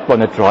can give that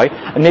one a try.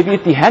 And maybe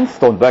if the hands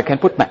don't work, I can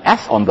put my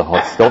ass on the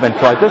hot stove and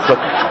try this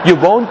one. You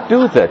won't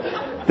do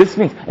that. This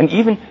means, and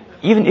even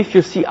if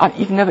you see,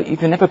 if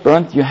you never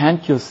burned your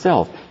hand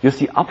yourself, you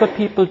see other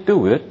people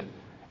do it,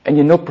 and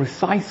you know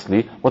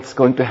precisely what's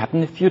going to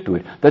happen if you do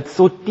it. That's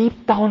so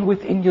deep down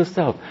within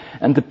yourself.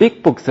 And the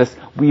big book says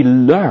we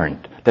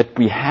learned that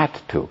we had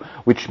to,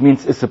 which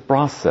means it's a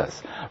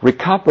process.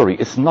 Recovery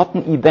is not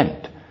an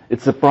event.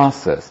 It's a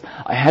process.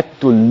 I had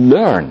to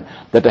learn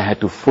that I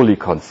had to fully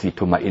concede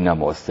to my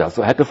innermost self.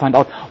 So I had to find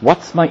out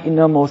what's my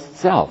innermost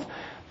self.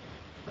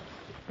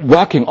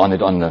 Working on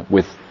it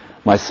with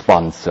my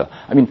sponsor.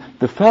 I mean,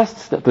 the first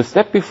step, the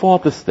step before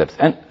the steps,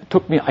 and it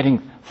took me, I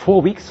think, 4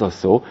 weeks or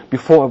so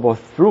before I was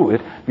through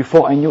it,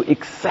 before I knew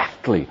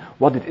exactly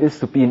what it is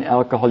to be an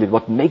alcoholic,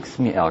 what makes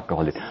me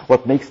alcoholic,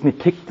 what makes me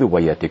tick the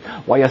way I tick,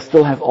 why I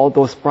still have all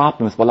those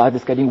problems, while life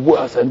is getting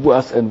worse and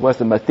worse and worse,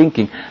 and my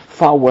thinking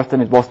far worse than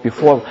it was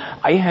before.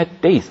 I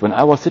had days when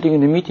I was sitting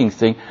in a meeting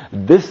saying,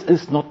 this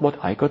is not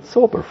what I got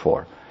sober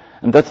for.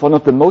 And that's one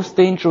of the most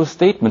dangerous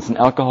statements an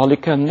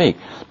alcoholic can make,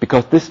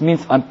 because this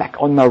means I'm back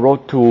on my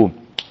road to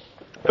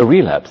a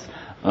relapse,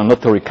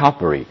 not to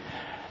recovery.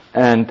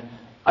 And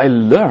I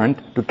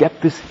learned to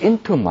get this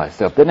into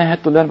myself. Then I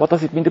had to learn what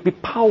does it mean to be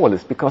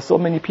powerless, because so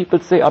many people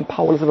say I'm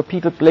powerless over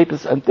people,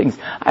 places, and things.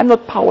 I'm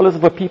not powerless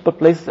over people,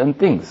 places, and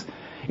things.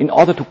 In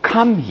order to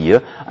come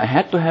here, I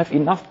had to have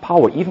enough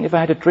power. Even if I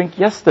had a drink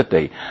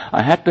yesterday,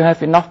 I had to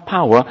have enough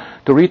power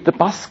to read the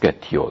bus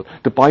schedule,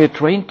 to buy a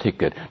train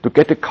ticket, to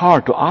get a car,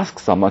 to ask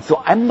someone.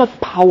 So I'm not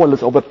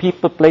powerless over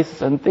people,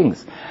 places, and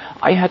things.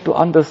 I had to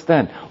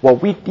understand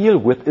what we deal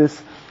with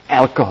is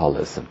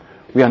alcoholism.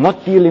 We are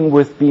not dealing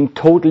with being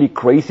totally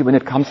crazy when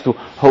it comes to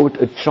hold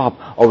a job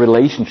or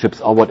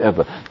relationships or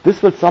whatever.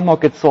 This will somehow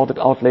get sorted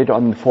out later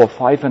on in 4,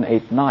 5, and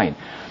 8, 9.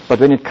 But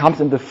when it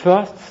comes in the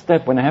first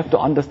step, when I have to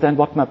understand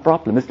what my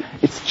problem is,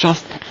 it's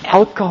just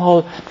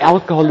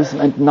alcoholism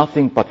and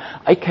nothing but.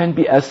 I can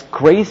be as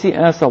crazy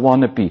as I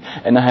want to be,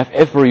 and I have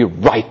every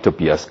right to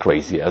be as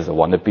crazy as I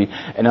want to be,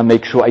 and I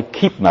make sure I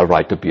keep my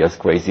right to be as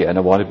crazy as I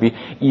want to be,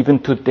 even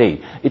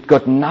today. It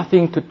got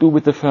nothing to do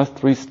with the first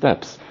 3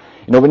 steps.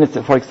 You know, when it's,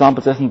 for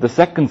example, says in the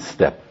second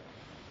step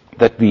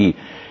that we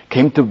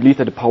came to believe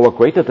that a power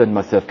greater than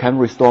myself can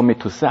restore me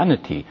to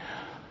sanity.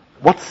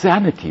 What's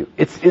sanity?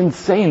 It's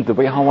insane the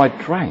way how I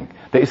drank.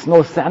 There is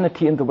no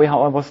sanity in the way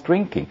how I was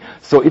drinking.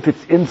 So if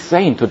it's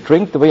insane to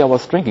drink the way I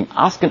was drinking,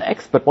 ask an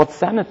expert what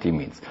sanity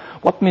means.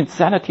 What means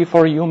sanity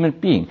for a human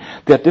being?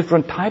 There are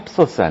different types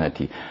of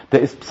sanity.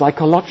 There is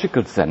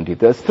psychological sanity.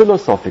 There is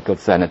philosophical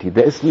sanity.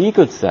 There is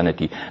legal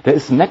sanity. There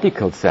is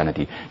medical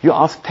sanity. You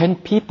ask 10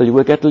 people, you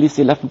will get at least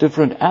 11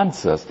 different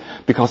answers,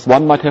 because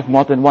one might have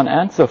more than one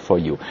answer for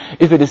you.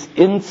 If it is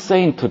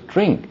insane to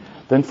drink,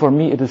 then for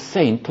me it is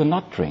sane to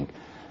not drink.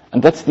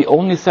 And that's the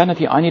only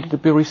sanity I needed to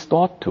be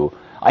restored to.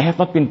 I have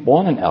not been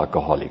born an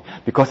alcoholic,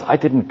 because I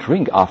didn't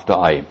drink after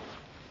I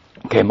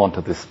came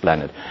onto this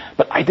planet.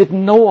 But I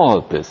didn't know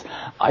all this.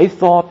 I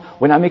thought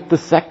when I make the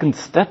second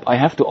step, I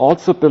have to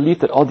also believe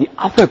that all the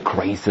other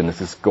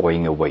craziness is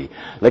going away.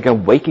 Like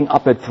I'm waking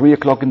up at 3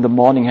 o'clock in the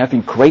morning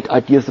having great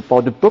ideas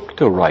about a book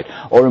to write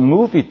or a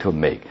movie to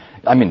make.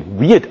 I mean,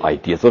 weird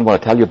ideas. I don't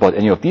want to tell you about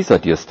any of these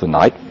ideas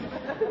tonight.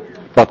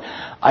 But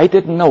I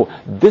didn't know.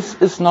 This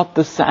is not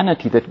the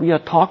sanity that we are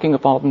talking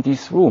about in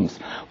these rooms.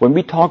 When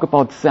we talk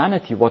about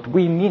sanity, what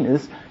we mean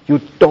is you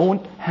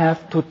don't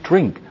have to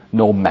drink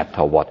no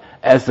matter what.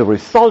 As a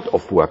result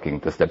of working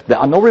the steps, there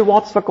are no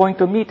rewards for going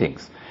to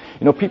meetings.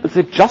 People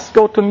say, just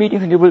go to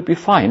meetings and you will be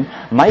fine.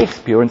 My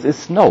experience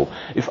is no.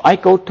 If I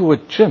go to a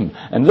gym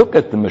and look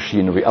at the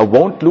machinery, I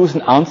won't lose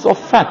an ounce of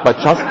fat by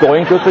just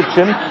going to the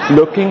gym,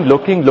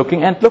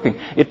 looking and looking.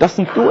 It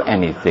doesn't do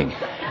anything.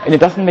 And it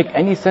doesn't make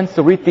any sense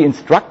to read the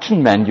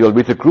instruction manual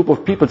with a group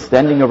of people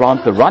standing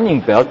around the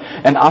running belt,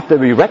 and after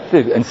we read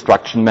the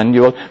instruction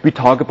manual, we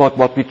talk about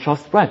what we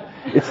just read.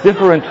 It's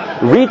different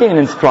reading an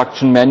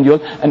instruction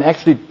manual and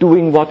actually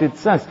doing what it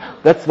says.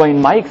 That's why in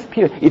my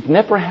experience, it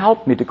never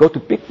helped me to go to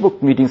big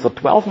book meetings or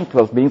 12 and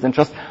 12 meetings and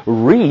just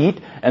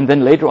read and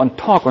then later on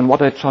talk on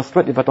what I just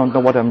read if I don't know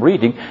what I'm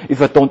reading,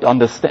 if I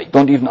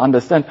don't even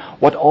understand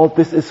what all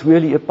this is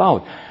really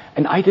about.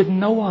 And I didn't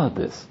know all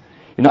this.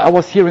 I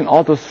was hearing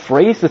all those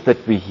phrases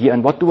that we hear,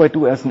 and what do I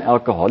do as an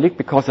alcoholic?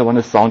 Because I want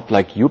to sound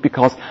like you,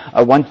 because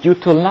I want you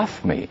to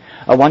love me.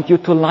 I want you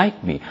to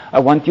like me. I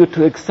want you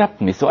to accept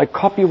me. So I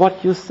copy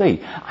what you say.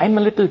 I'm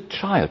a little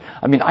child.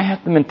 I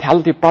had the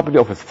mentality probably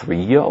of a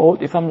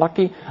 3-year-old, if I'm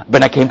lucky,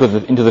 when I came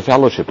into the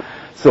fellowship.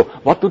 So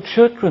what do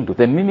children do?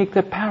 They mimic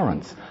their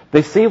parents.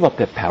 They say what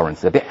their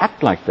parents say. They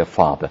act like their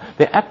father.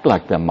 They act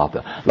like their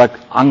mother, like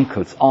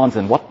uncles, aunts,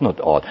 and whatnot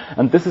all.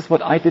 And this is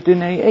what I did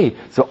in AA.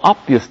 So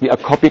obviously I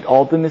copied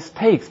all the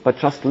mistakes, but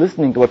just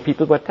listening to what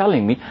people were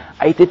telling me,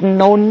 I didn't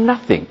know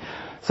nothing.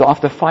 So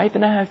after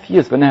 5.5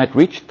 years, when I had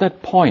reached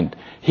that point,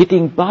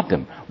 hitting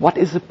bottom, what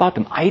is a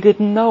bottom? I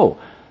didn't know.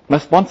 My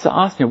sponsor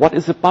asked me, what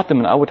is a bottom?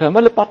 And I would tell him,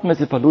 well, a bottom is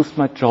if I lose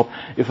my job,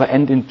 if I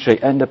end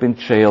up in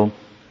jail,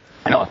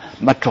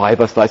 my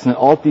driver's license, and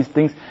all these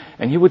things.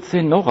 And he would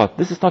say, Nora,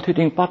 this is not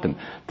hitting bottom.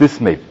 This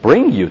may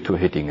bring you to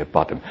hitting a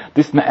bottom.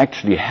 This may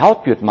actually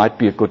help you. It might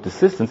be a good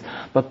assistance.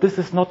 But this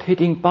is not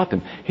hitting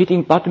bottom.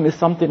 Hitting bottom is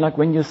something like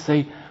when you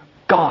say,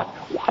 God,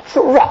 what's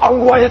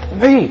wrong with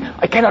me?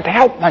 I cannot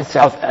help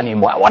myself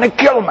anymore. I want to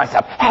kill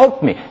myself.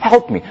 Help me,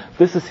 help me.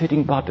 This is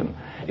hitting bottom.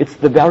 It's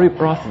the very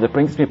process that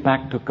brings me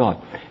back to God.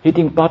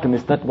 Hitting bottom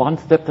is that one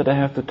step that I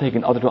have to take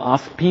in order to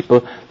ask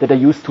people that I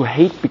used to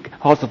hate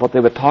because of what they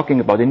were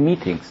talking about in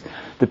meetings.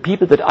 The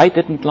people that I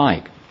didn't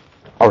like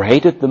or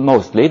hated the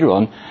most later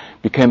on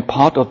became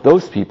part of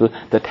those people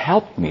that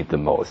helped me the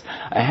most.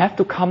 I have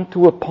to come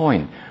to a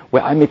point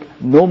where I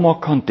make no more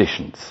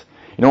conditions.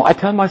 I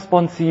tell my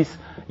sponsees,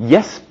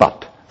 yes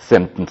but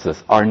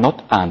sentences are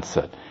not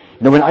answered.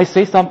 When I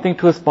say something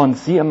to a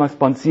sponsee and my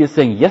sponsee is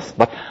saying yes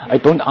but, I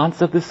don't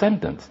answer the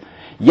sentence.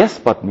 Yes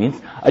but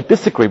means I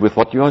disagree with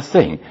what you are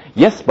saying.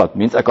 Yes but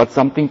means I got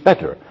something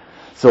better.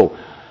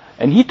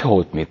 And he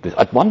told me this.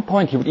 At one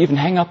point he would even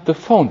hang up the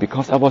phone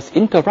because I was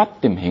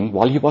interrupting him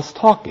while he was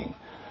talking.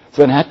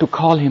 So I had to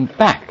call him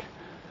back.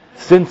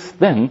 Since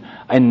then,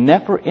 I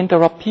never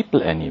interrupt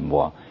people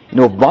anymore.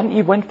 One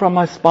event from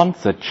my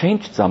sponsor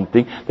changed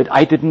something that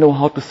I didn't know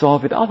how to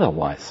solve it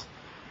otherwise.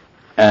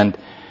 And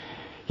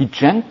he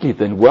gently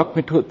then worked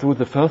me through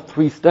the first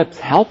 3 steps,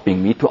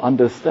 helping me to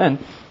understand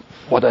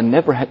what I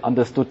never had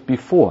understood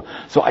before.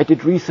 So I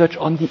did research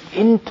on the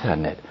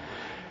internet.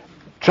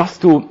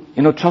 Just to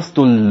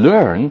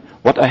learn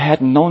what I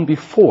hadn't known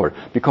before.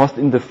 Because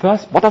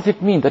what does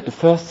it mean that the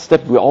first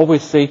step, we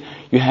always say,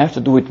 you have to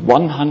do it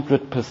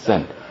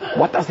 100%.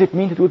 What does it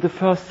mean to do the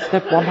first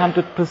step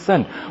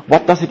 100%?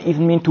 What does it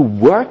even mean to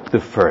work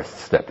the first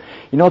step?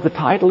 The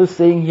title is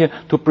saying here,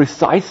 to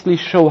precisely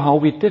show how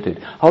we did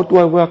it. How do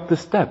I work the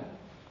step?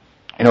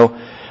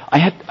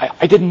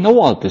 I didn't know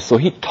all this, so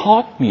he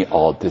taught me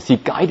all this. He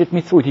guided me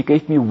through it. He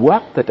gave me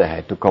work that I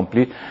had to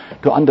complete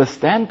to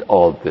understand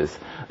all this.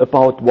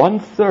 About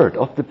 1/3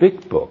 of the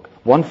big book,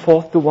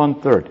 1/4 to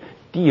 1/3,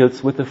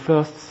 deals with the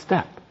first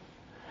step.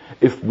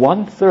 If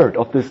 1/3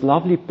 of this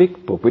lovely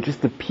big book, which is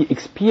the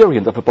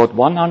experience of about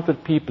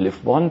 100 people,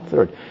 if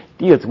 1/3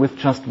 deals with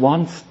just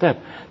one step,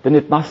 then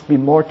it must be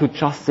more to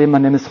just say, my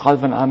name is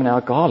Ralph and I'm an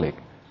alcoholic.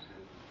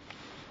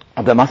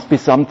 And there must be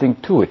something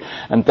to it.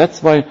 And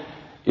that's why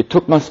it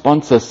took my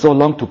sponsor so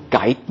long to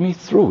guide me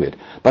through it.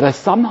 But I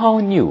somehow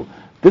knew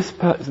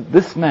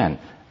this man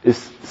is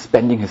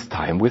spending his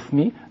time with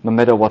me, no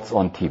matter what's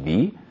on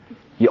TV.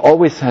 He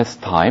always has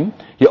time.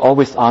 He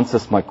always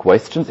answers my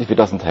questions, if he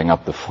doesn't hang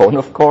up the phone,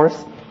 of course.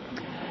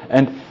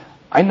 And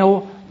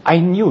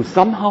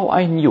somehow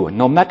I knew,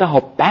 no matter how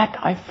bad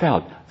I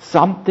felt,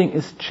 something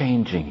is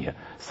changing here.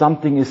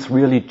 Something is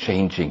really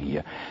changing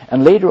here.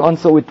 And later on,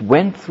 so it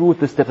went through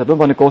the steps. I don't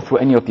want to go through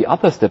any of the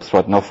other steps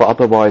right now, for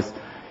otherwise,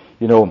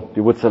 we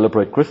would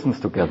celebrate Christmas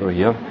together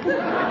here.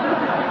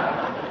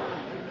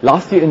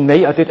 Last year in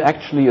May, I did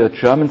actually a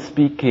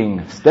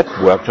German-speaking step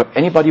workshop.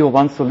 Anybody who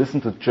wants to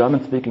listen to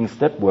German-speaking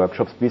step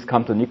workshops, please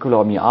come to Nicola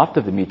or me after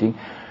the meeting.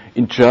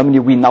 In Germany,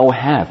 we now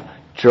have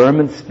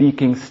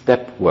German-speaking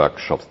step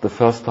workshops, the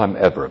first time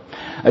ever.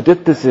 I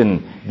did this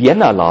in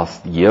Vienna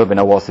last year when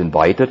I was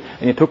invited,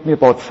 and it took me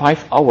about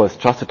 5 hours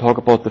just to talk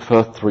about the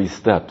first 3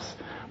 steps,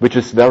 which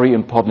is very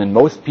important. And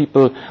most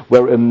people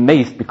were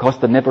amazed because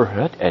they never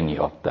heard any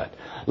of that.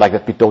 Like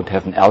that we don't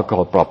have an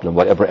alcohol problem,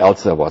 whatever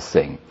else I was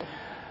saying.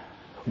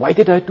 Why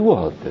did I do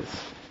all this?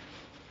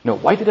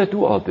 Why did I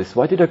do all this?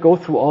 Why did I go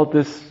through all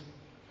this,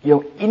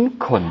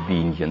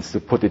 inconvenience, to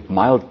put it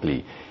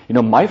mildly?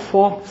 My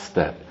 4th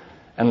step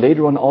and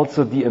later on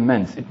also the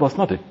immense. It was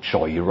not a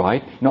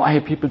joyride. I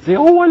hear people say,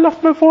 oh, I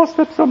love my 4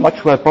 steps so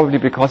much. Well, probably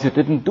because you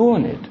didn't do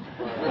it.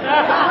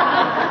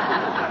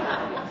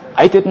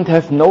 I didn't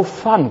have no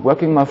fun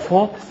working my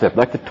 4th step.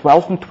 Like the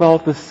 12 and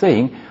 12 is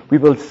saying, we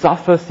will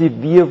suffer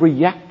severe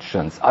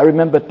reactions. I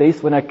remember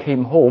days when I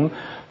came home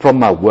from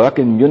my work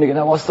in Munich and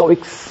I was so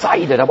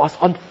excited. I was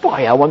on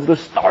fire. I wanted to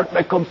start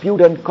my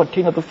computer and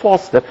continue the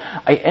 4th step.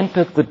 I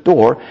entered the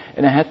door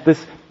and I had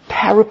this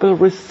terrible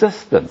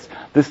resistance,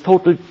 this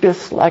total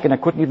dislike, and I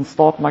couldn't even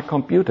start my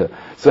computer.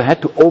 So I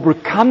had to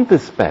overcome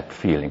this bad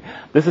feeling.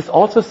 This is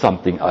also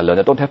something I learned.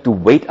 I don't have to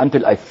wait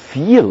until I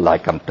feel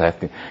like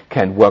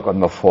can work on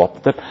my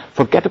 4th step.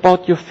 Forget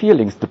about your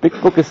feelings. The big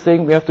book is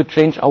saying we have to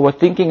change our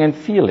thinking and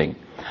feeling.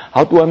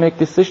 How do I make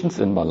decisions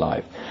in my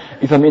life?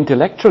 If I'm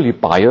intellectually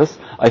biased,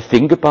 I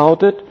think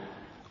about it,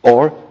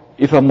 or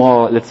if I'm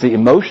more, let's say,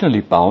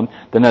 emotionally bound,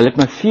 then I let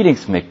my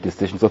feelings make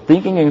decisions. So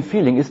thinking and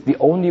feeling is the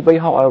only way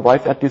how I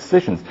arrive at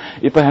decisions.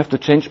 If I have to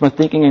change my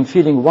thinking and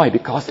feeling, why?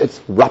 Because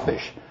it's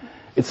rubbish.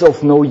 It's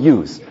of no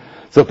use.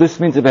 So this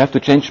means if I have to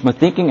change my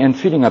thinking and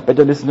feeling, I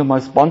better listen to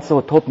my sponsor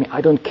who told me,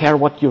 I don't care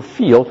what you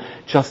feel,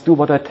 just do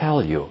what I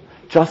tell you.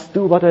 Just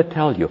do what I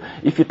tell you.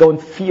 If you don't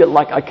feel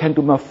like I can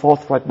do my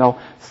 4th right now,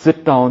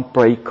 sit down,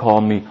 pray, call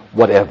me,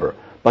 whatever.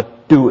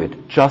 But do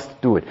it.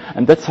 Just do it.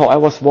 And that's how I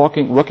was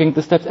working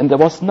the steps, and there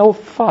was no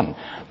fun.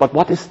 But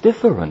what is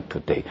different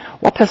today?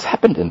 What has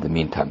happened in the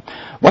meantime?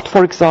 What,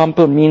 for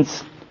example,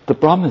 means the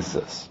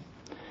promises?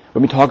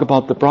 When we talk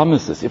about the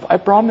promises, if I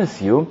promise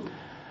you,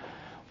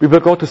 we will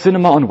go to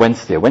cinema on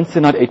Wednesday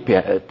night,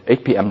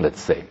 8 p.m.,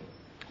 let's say.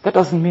 That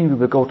doesn't mean we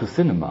will go to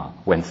cinema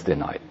Wednesday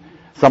night.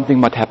 Something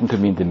might happen to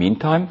me in the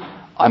meantime.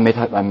 I may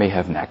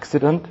have an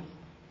accident.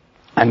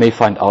 I may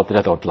find out that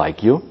I don't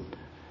like you.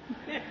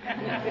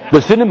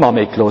 The cinema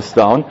may close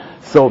down.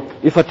 So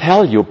if I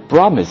tell you,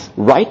 promise,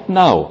 right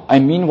now, I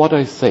mean what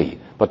I say.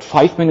 But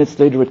 5 minutes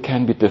later it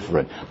can be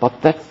different.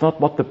 But that's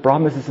not what the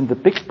promises in the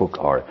big book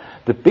are.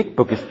 The big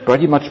book is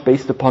pretty much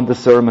based upon the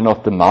Sermon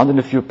on the Mount and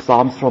a few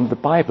psalms from the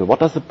Bible. What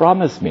does a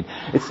promise mean?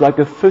 It's like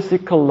a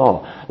physical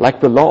law,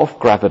 like the law of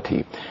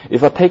gravity.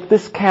 If I take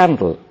this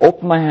candle,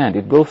 open my hand,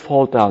 it will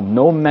fall down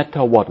no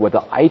matter what.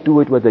 Whether I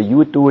do it, whether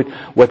you do it,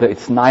 whether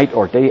it's night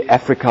or day,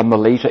 Africa,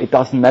 Malaysia, it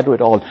doesn't matter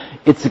at all.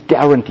 It's a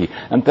guarantee.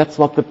 And that's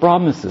what the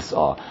promises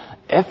are.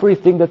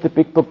 Everything that the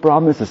big book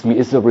promises me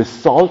is a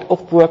result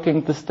of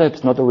working the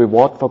steps, not a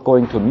reward for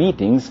going to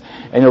meetings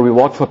and a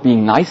reward for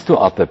being nice to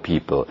other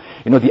people.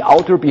 The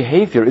outer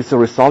behavior is a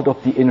result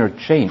of the inner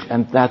change,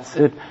 and that's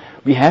it.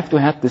 We have to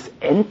have this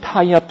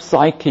entire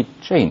psychic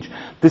change.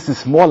 This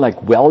is more like,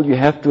 you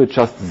have to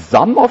adjust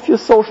some of your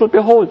social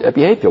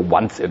behavior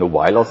once in a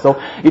while or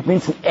so. It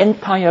means an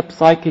entire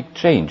psychic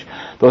change,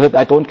 so that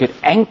I don't get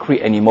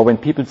angry anymore when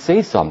people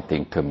say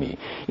something to me.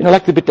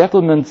 Like the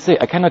bedevilments say,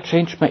 I cannot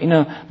change my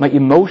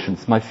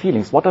emotions, my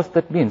feelings. What does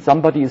that mean?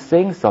 Somebody is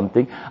saying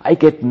something, I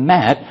get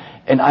mad,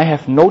 and I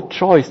have no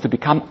choice to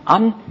become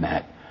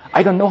unmad.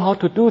 I don't know how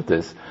to do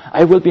this.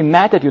 I will be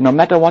mad at you no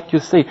matter what you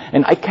say,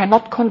 and I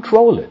cannot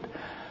control it.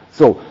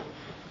 So,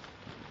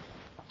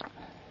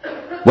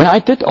 when I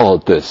did all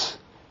this,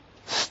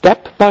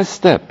 step by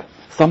step,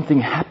 something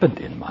happened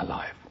in my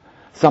life.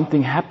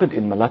 Something happened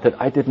in my life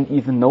that I didn't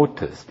even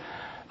notice.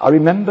 I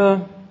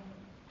remember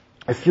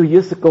a few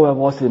years ago I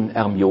was in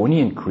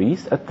Hermione in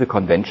Greece at the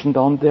convention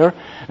down there,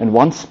 and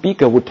one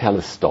speaker would tell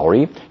a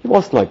story. He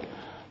was like,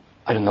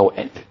 I don't know,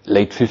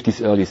 late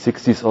 50s, early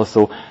 60s or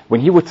so,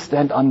 when he would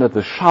stand under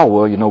the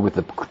shower, with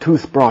the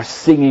toothbrush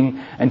singing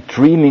and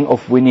dreaming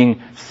of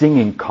winning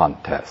singing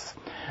contests.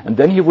 And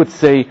then he would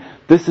say,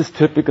 this is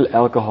typical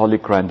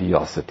alcoholic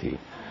grandiosity.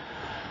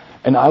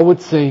 And I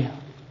would say,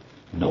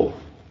 no.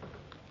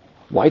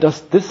 Why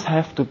does this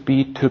have to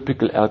be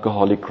typical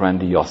alcoholic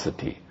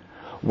grandiosity?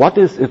 What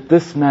is if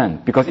this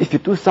man, because if you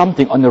do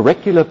something on a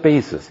regular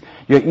basis,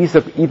 you're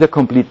either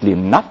completely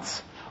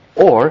nuts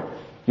or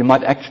you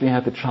might actually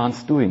have a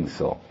chance doing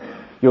so.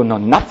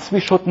 Nuts we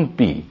shouldn't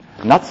be.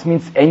 Nuts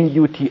means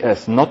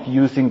N-U-T-S, not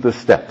using the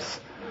steps.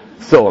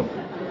 So,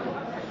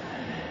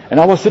 and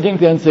I was sitting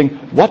there and saying,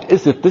 what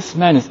is it? This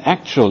man is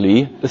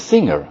actually a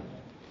singer.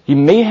 He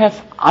may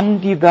have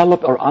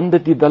undeveloped or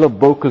underdeveloped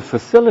vocal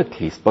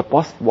facilities, but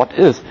what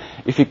is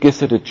if he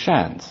gives it a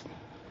chance?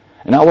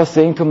 And I was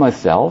saying to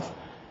myself,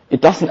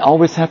 it doesn't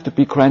always have to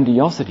be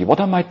grandiosity. What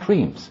are my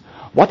dreams?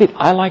 What did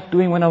I like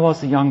doing when I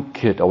was a young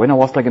kid, or when I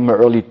was like in my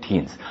early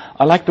teens?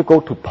 I like to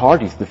go to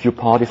parties, the few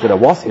parties that I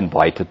was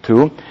invited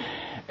to,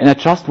 and I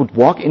just would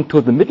walk into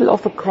the middle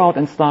of a crowd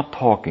and start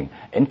talking,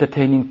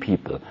 entertaining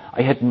people.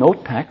 I had no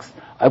text,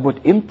 I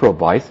would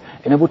improvise,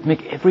 and I would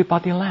make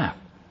everybody laugh.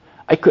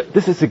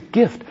 This is a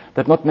gift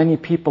that not many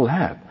people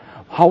have.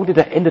 How did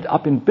I end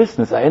up in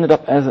business? I ended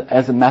up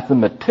as a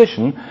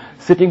mathematician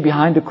sitting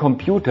behind a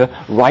computer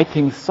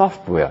writing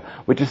software,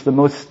 which is the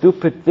most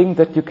stupid thing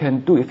that you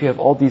can do if you have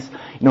all these,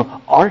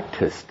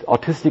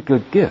 artistical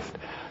gift.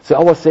 So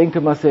I was saying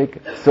to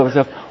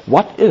myself,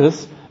 what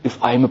is if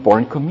I'm a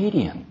born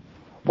comedian?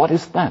 What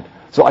is that?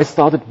 So I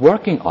started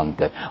working on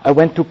that. I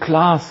went to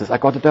classes. I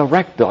got a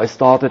director. I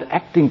started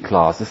acting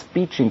classes,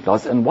 speeching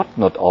classes, and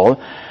whatnot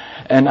all.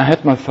 And I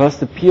had my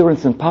first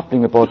appearance in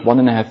public about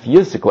 1.5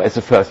 years ago as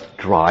a first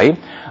try.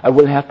 I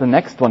will have the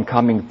next one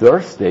coming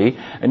Thursday.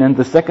 And in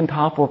the second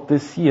half of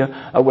this year,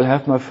 I will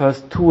have my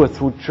first tour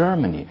through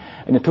Germany.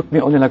 And it took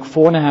me only like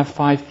 4.5,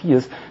 5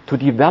 years to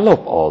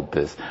develop all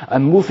this.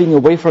 I'm moving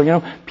away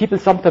from, people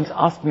sometimes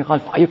ask me,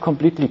 Ralph, are you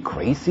completely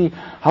crazy?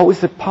 How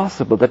is it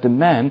possible that a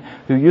man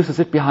who used to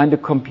sit behind a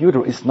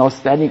computer is now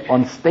standing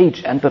on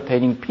stage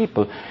entertaining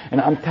people?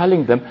 And I'm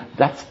telling them,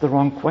 that's the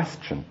wrong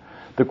question.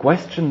 The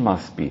question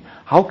must be,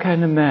 how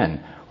can a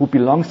man who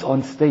belongs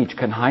on stage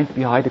can hide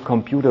behind a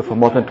computer for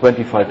more than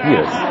 25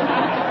 years?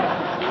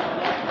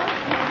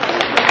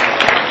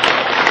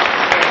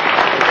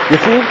 You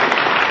see,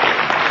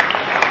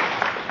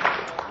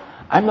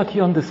 I'm not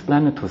here on this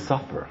planet to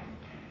suffer.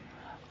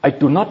 I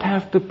do not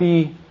have to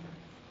be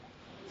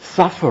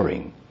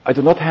suffering. I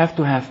do not have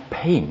to have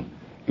pain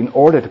in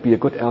order to be a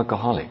good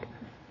alcoholic.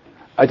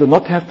 I do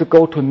not have to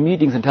go to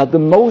meetings and tell the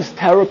most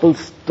terrible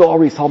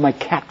stories, how my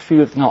cat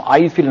feels and how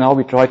I feel and how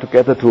we try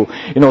together to,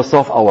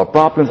 solve our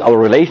problems, our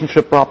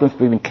relationship problems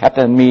between cat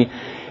and me.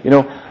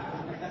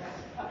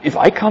 If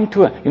I come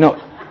to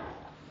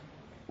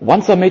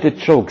once I made a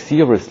joke,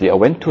 seriously, I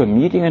went to a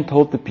meeting and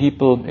told the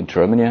people, in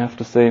Germany I have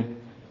to say,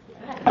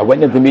 I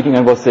went in the meeting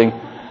and was saying,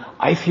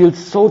 I feel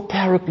so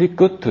terribly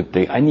good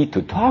today, I need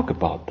to talk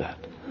about that.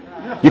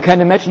 You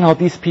can imagine how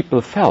these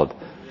people felt.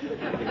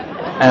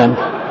 And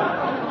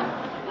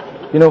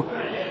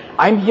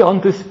I'm here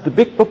on this, the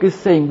big book is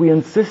saying we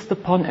insist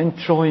upon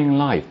enjoying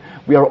life.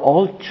 We are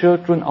all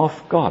children of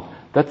God.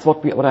 That's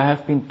what I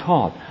have been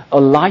taught. A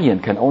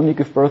lion can only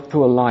give birth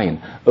to a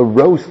lion. A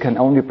rose can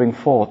only bring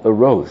forth a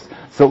rose.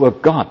 So a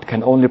God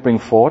can only bring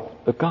forth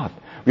a God.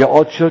 We are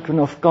all children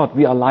of God.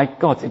 We are like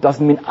gods. It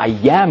doesn't mean I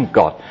am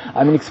God.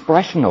 I'm an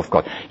expression of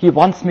God. He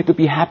wants me to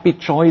be happy,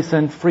 joyous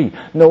and free,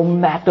 no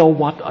matter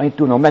what I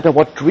do, no matter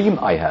what dream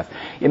I have.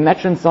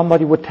 Imagine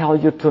somebody would tell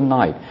you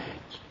tonight,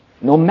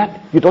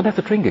 you don't have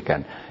to drink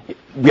again.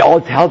 We all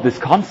tell this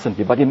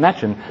constantly, but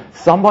imagine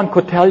someone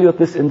could tell you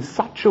this in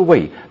such a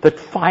way that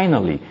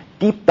finally,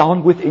 deep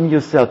down within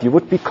yourself, you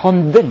would be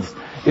convinced,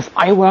 if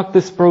I work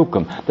this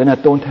program, then I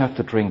don't have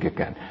to drink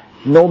again.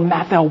 No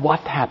matter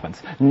what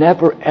happens,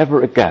 never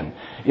ever again.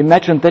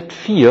 Imagine that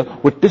fear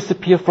would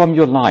disappear from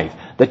your life,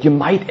 that you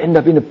might end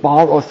up in a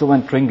bar or so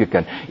and drink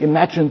again.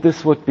 Imagine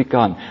this would be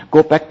gone.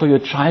 Go back to your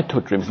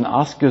childhood dreams and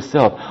ask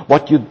yourself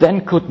what you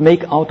then could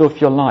make out of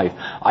your life.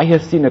 I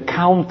have seen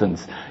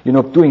accountants,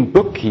 doing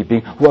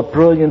bookkeeping who are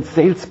brilliant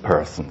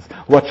salespersons,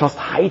 who are just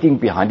hiding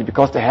behind it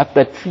because they have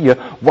that fear.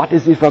 What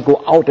is if I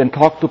go out and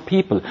talk to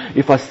people?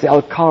 If I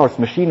sell cars,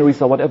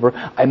 machineries or whatever,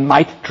 I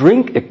might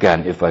drink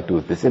again if I do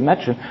this.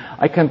 Imagine,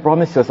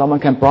 someone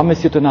can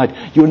promise you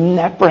tonight, you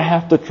never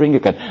have to drink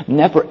again.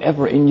 Never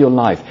ever in your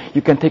life.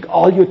 You can take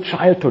all your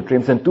childhood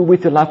dreams and do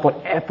with your life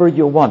whatever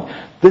you want.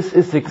 This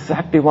is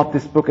exactly what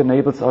this book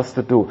enables us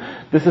to do.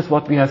 This is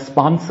what we have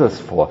sponsors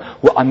for,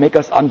 who make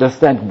us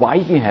understand why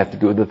we have to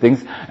do the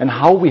things and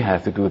how we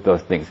have to do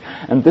those things.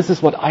 And this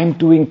is what I'm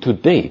doing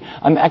today.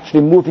 I'm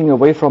actually moving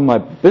away from my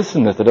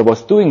business that I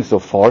was doing so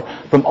far,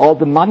 from all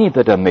the money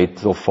that I made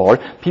so far.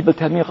 People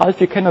tell me,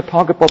 Ralph, you cannot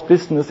talk about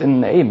business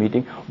in an AA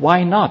meeting.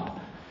 Why not?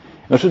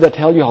 Now, should I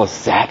tell you how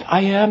sad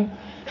I am?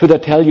 Should I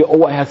tell you,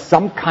 I have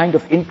some kind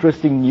of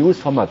interesting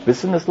news from my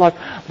business life?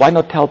 Why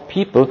not tell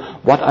people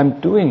what I'm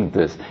doing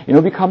this?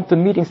 We come to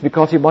meetings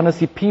because we want to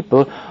see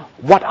people.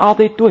 What are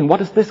they doing? What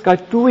is this guy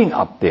doing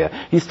up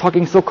there? He's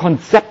talking so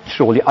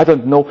conceptually. I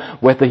don't know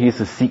whether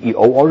he's a CEO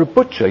or a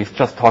butcher. He's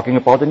just talking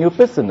about a new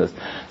business.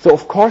 So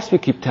of course we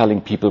keep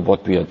telling people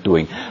what we are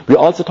doing. We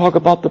also talk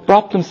about the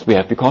problems we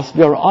have because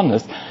we are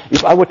honest.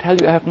 If I would tell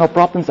you I have no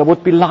problems, I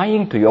would be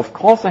lying to you. Of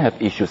course I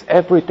have issues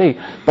every day,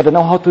 but I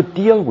know how to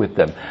deal with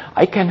them.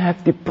 I can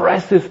have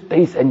depressive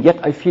days and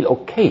yet I feel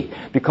okay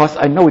because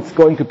I know it's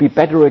going to be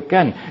better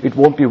again. It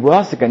won't be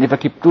worse again if I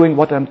keep doing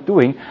what I'm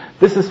doing.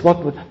 This is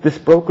what this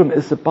program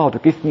is about, to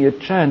give me a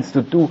chance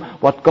to do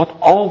what God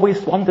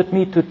always wanted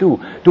me to do,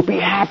 to be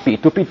happy,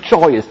 to be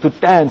joyous, to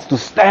dance, to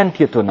stand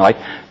here tonight,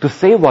 to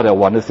say what I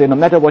want to say, no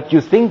matter what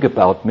you think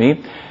about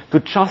me, to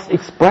just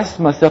express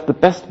myself the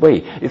best way.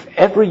 If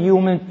every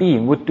human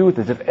being would do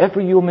this, if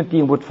every human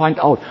being would find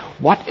out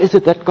what is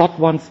it that God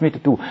wants me to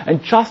do,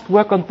 and just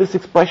work on this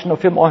expression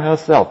of him or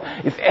herself,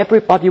 if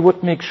everybody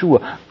would make sure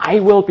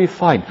I will be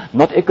fine,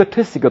 not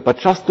egotistical, but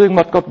just doing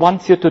what God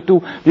wants you to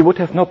do, we would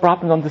have no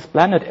problem on this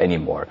planet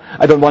anymore.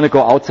 I don't want to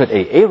go outside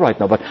AA right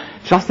now, but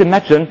just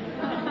imagine,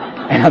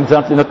 and I'm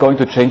certainly not going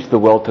to change the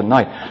world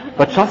tonight,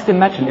 but just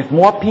imagine if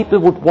more people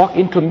would walk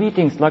into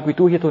meetings like we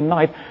do here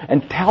tonight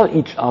and tell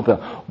each other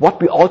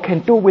what we all can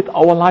do with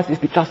our lives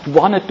if we just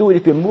want to do it,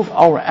 if we move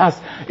our ass,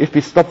 if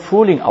we stop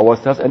fooling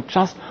ourselves and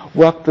just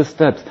work the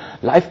steps.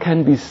 Life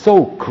can be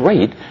so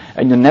great,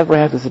 and you never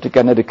have to sit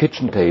again at a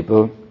kitchen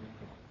table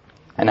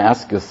and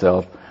ask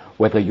yourself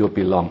whether you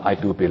belong. I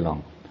do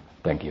belong.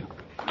 Thank you.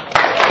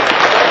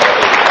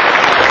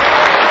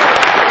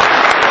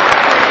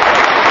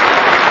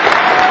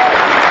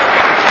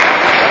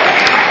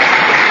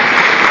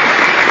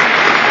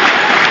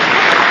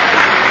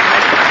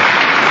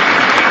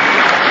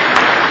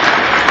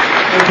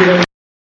 Thank you very much.